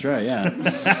 Yeah. That's right, yeah.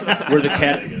 We're the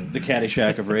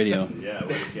Caddyshack of radio. Yeah, we're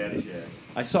the Caddyshack.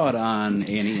 I saw it on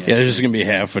A&E. Yeah, there's just going to be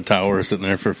half a tower sitting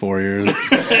there for 4 years. We're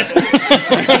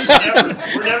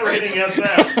never hitting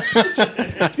FM.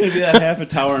 It's going to be that half a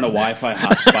tower and a Wi-Fi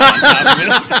hotspot on top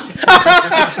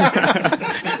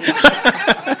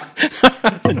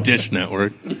of it. Dish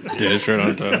Network. Dish right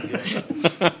on top.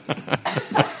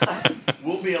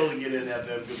 We'll be able to get in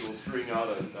FM because we'll string out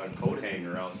a coat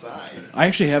hanger outside. I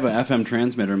actually have an FM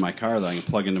transmitter in my car that I can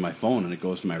plug into my phone, and it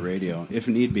goes to my radio. If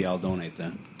need be, I'll donate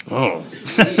that. Oh.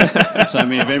 So, I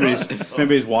mean, if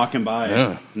anybody's walking by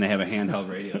Yeah. and they have a handheld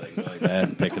radio, they can go like that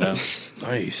and pick it up.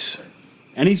 Nice.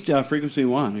 Any frequency you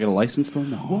want. I got a license for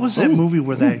them. What was that movie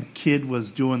where that kid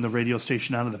was doing the radio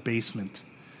station out of the basement?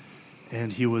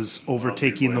 And he was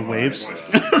overtaking the waves.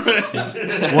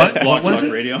 What was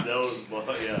it? Radio.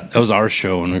 That was our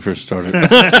show when we first started.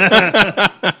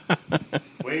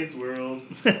 Wayne's World.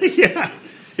 Yeah.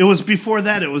 It was before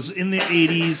that. It was in the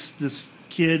 80s. This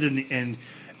kid and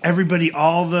everybody,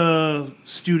 all the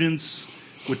students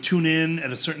would tune in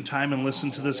at a certain time and listen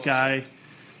to this guy.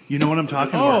 You know what I'm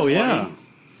talking about? Oh, yeah.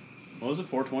 What was it,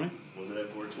 420? Was it at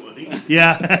 420?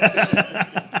 Yeah.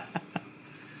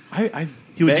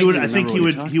 He would do it. I think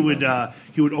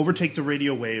he would overtake the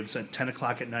radio waves at 10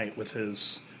 o'clock at night with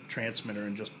his transmitter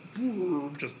and just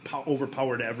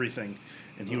overpowered everything.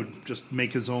 And he would just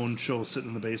make his own show, sit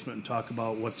in the basement and talk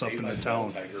about what's up in the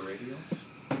town. Tiger Radio.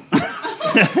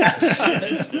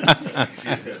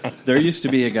 There used to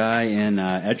be a guy in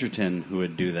Edgerton who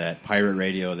would do that. Pirate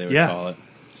radio, they would call it.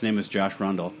 His name was Josh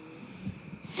Rundle.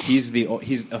 He's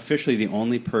officially the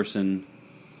only person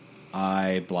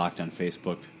I blocked on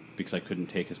Facebook because I couldn't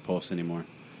take his posts anymore.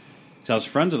 So I was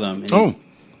friends with him. And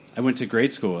I went to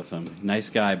grade school with him. Nice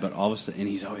guy, but all of a sudden, and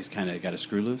he's always kind of got a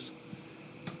screw loose.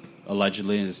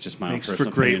 Allegedly, and it's just my Makes own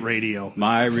personal for great opinion. radio.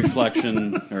 My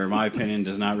reflection or my opinion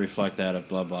does not reflect that of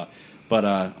blah blah. But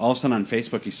all of a sudden on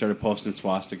Facebook, he started posting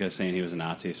swastikas saying he was a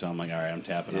Nazi. So I'm like, all right, I'm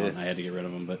tapping out, and I had to get rid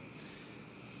of him. But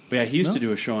yeah, he used to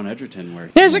do a show in Edgerton where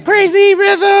There's a crazy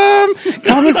rhythm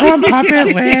coming from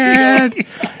Puppet Land.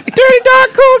 Dirty Dog,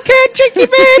 Cool Cat, Chicky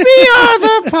Baby are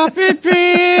the Puppet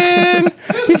Band.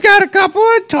 He's got a couple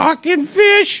of talking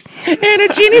fish and a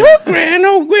genie who grant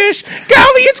a wish.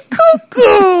 Golly, it's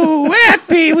cuckoo at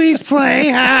Pee Wee's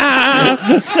Playhouse.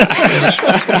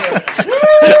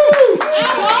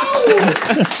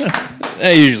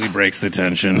 That usually breaks the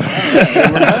tension.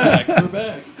 We're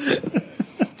back.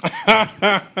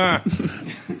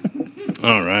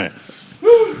 All right.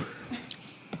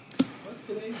 What's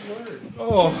today's word?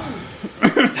 Oh.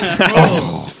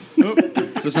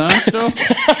 Is this on still?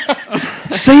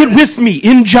 Say it with me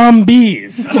in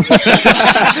Jambese.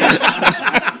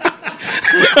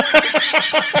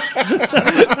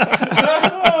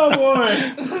 Oh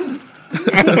boy.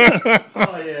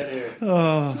 Oh yeah, there.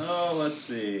 Oh, let's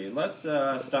see. Let's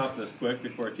stop this quick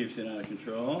before it keeps getting out of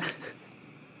control.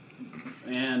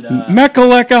 And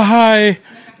Mechaleka High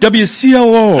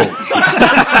WCLO.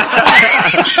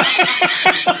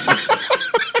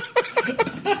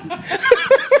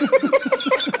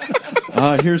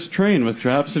 Here's Train with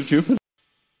Drops of Jupiter.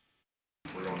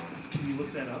 Can you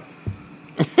look that up?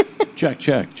 Check.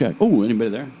 Oh, anybody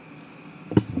there?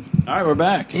 All right, we're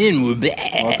back. And we're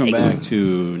back. Welcome back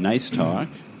to Nice Talk.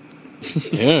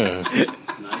 Yeah.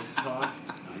 Nice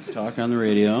talk on the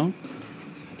radio.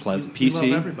 Pleasant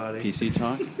PC. love everybody. PC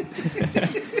talk.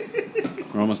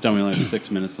 We're almost done. We only have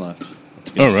 6 minutes left.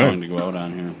 To get All a right. song to go out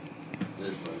on here.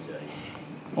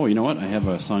 Oh, you know what? I have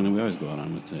a song that we always go out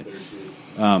on with today.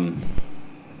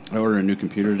 I ordered a new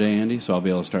computer today, Andy, so I'll be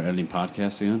able to start editing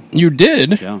podcasts again. You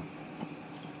did? Yeah.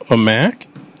 A Mac?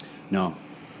 No.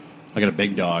 I got a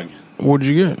big dog. What'd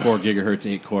you get? 4 gigahertz,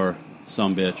 8 core,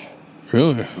 some bitch.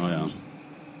 Really? Oh, yeah.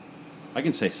 I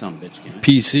can say some bitch, can I?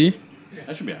 PC?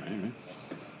 That should be all right?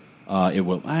 It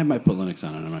will. I might put Linux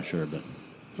on it. I'm not sure, but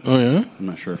Oh, yeah? I'm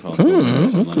not sure if I'll put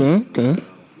Linux or Linux. Okay.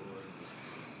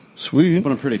 Sweet.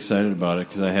 But I'm pretty excited about it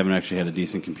because I haven't actually had a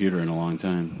decent computer in a long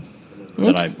time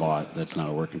that I bought. That's not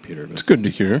a work computer. But It's good to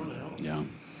hear. Yeah.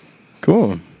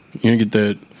 Cool. You gonna get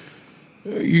that?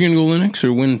 You gonna go Linux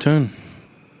or Win 10?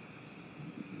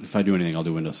 If I do anything, I'll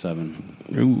do Windows 7.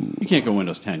 Ooh. You can't go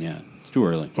Windows 10 yet. It's too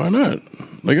early. Why not?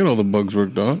 They got all the bugs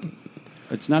worked out.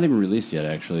 It's not even released yet,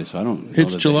 actually, so I don't know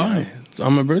It's that they July. have. It's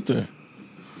on my birthday.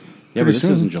 Yeah, Pretty but this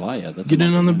soon. isn't July yet. That's Get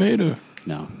in on the beta.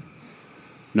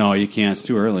 No, you can't. It's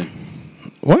too early.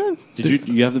 What? Did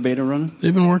you have the beta running?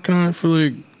 They've been working on it for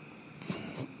like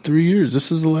 3 years.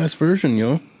 This is the last version,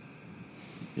 yo.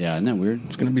 Yeah, isn't that weird?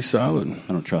 It's gonna be solid.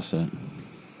 I don't trust that.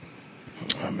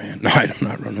 Oh man, no, I'm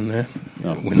not running that.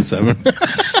 No. Win 7. Heck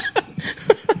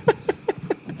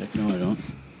no, I don't.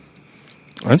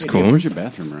 That's Hey, cool. Dave, where's your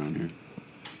bathroom around here?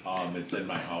 It's in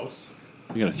my house.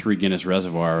 You got a 3 Guinness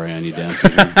reservoir I need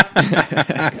downstairs.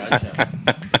 I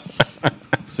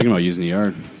was thinking about using the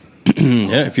yard.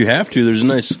 Yeah, if you have to, there's a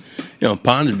nice,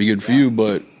 pond would be good for you,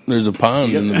 but there's a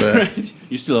pond in the back.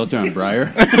 You still out there on Briar?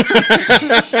 Pond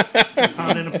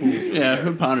and a pool. Yeah,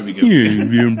 a pond would be good. Yeah,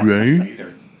 you and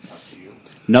Brian.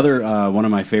 Another one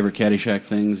of my favorite Caddyshack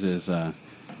things is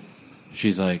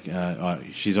she's like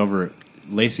she's over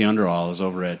Lacey Underall is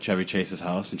over at Chevy Chase's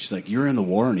house, and she's like, "You're in the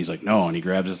war?" And he's like, "No." And he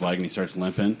grabs his leg and he starts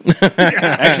limping. Actually,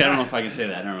 I don't know if I can say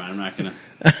that. Never mind. I'm not going to.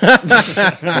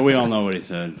 But we all know what he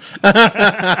said.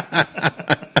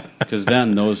 Because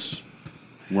then those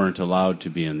weren't allowed to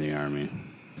be in the Army.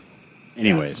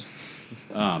 Anyways.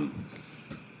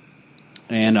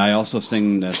 And I also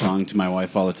sing that song to my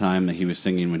wife all the time that he was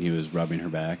singing when he was rubbing her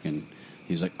back, and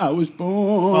he's like, "I was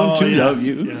born to love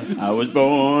you. Yeah. I was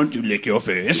born to lick your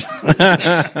face."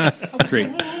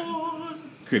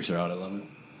 Creeps are out. I love it.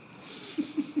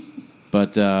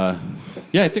 But,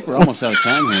 yeah, I think we're almost out of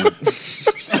time here.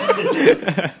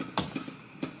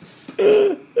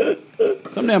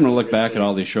 Someday I'm going to look back at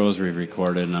all these shows we've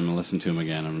recorded, and I'm going to listen to them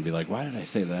again. I'm going to be like, why did I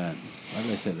say that? Why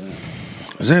did I say that?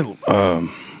 Is that...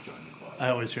 I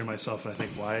always hear myself and I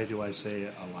think, why do I say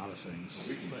a lot of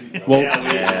things? Well,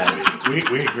 we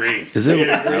agree. Is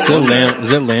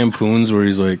that Lampoons where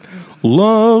he's like,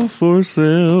 "Love for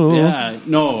sale"? Yeah,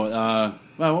 no.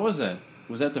 Wow, what was that?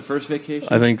 Was that the first Vacation?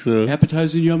 I think so.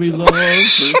 Appetizing, yummy love.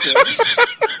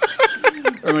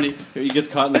 Or when he gets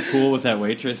caught in the pool with that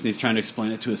waitress and he's trying to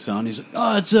explain it to his son. He's like,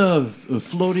 "Oh, it's a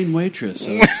floating waitress.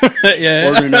 So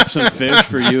ordering up some fish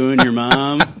for you and your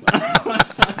mom."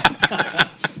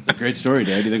 Great story,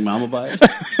 Dad. Do you think Mom will buy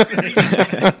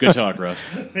it? Good talk, Russ.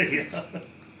 Yeah.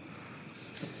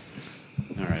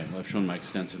 All right. Well, I've shown my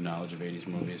extensive knowledge of 80s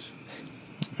movies.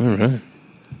 All right.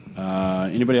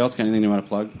 Anybody else got anything they want to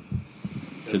plug?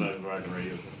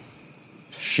 Radio.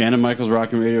 Shannon Michaels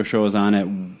Rockin' Radio Show is on at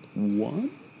 1? No,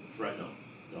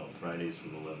 Fridays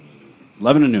from 11 to noon.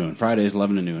 11 to noon. Fridays,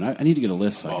 11 to noon. I need to get a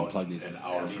list so I can plug these. An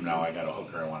hour from now, I got a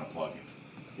hooker I want to plug.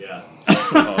 Yeah.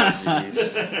 Oh,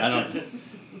 jeez. I don't...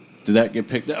 Did that get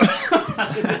picked up?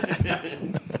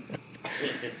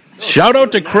 Shout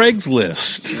out to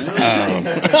Craigslist.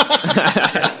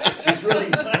 She's really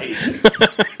nice.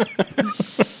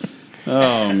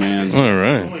 Oh, man. All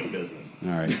right.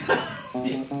 All right.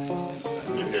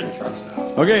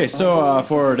 Okay, so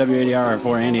for WADR,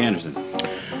 for Andy Anderson.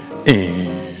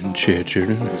 And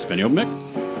Chitchard. Spenny Mick.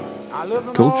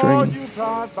 Coltrane.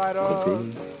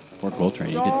 Poor Coltrane.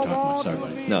 You didn't talk much. Sorry,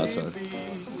 buddy. No, it's fine.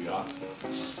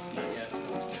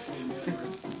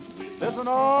 Listen,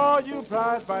 all you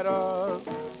prize fighters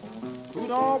who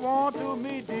don't want to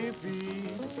meet defeat.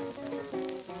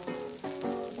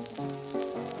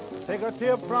 Take a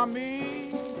tip from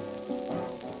me,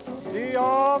 see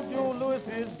off Joe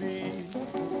Louis's beat.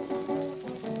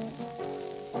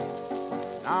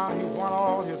 Now he's won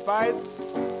all his fights,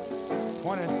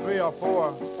 23 or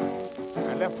 4,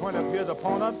 and left 20 of his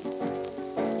opponents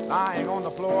lying on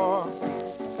the floor.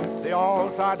 They all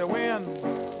tried to win,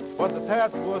 but the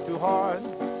task was too hard.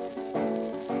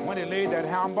 When he laid that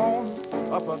ham bone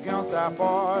up against that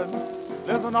board.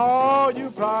 Listen, all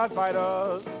you prize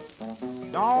fighters,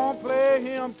 don't play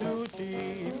him too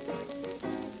cheap.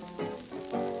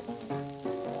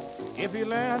 If he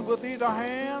lands with either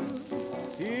hand,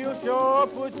 he'll sure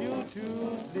put you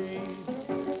to sleep.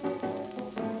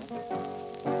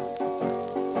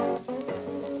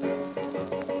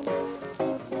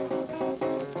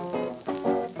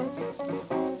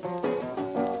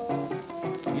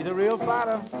 He's a real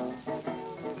fighter.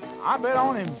 I bet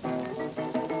on him.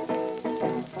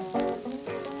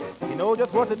 He knows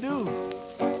just what to do.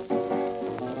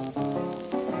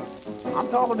 I'm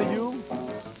talking to you.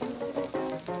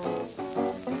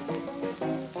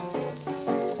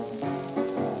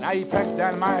 Now he packs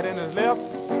dynamite in his left.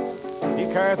 He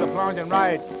carries a plunging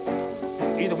right.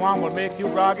 Either one will make you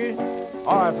groggy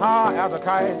or as high as a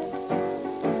kite.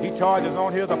 He charges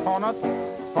on his opponent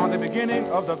from the beginning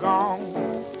of the gong.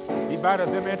 He batters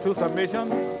them into submission.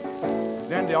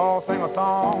 Then they all sing a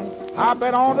song. I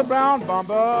bet on the brown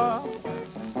bomber,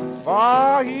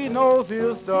 for he knows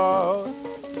his stuff.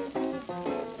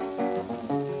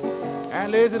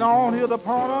 And lays it on his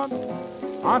opponent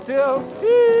until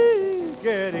he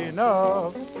get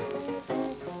enough.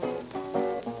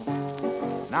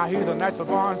 Now he's a natural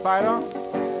born fighter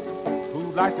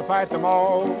who likes to fight them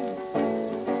all.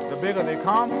 The bigger they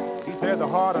come, he says, the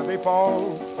harder they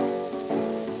fall.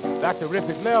 That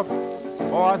terrific left,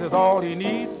 boys, is all he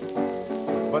needs.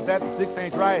 But that 6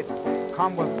 ain't right,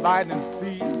 come with lightning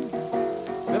speed.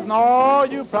 Listen, all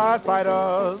you prize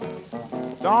fighters,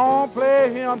 don't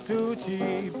play him too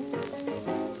cheap.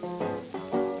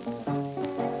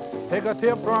 Take a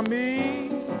tip from me,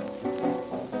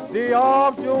 stay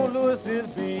off Joe Louis's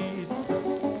beat.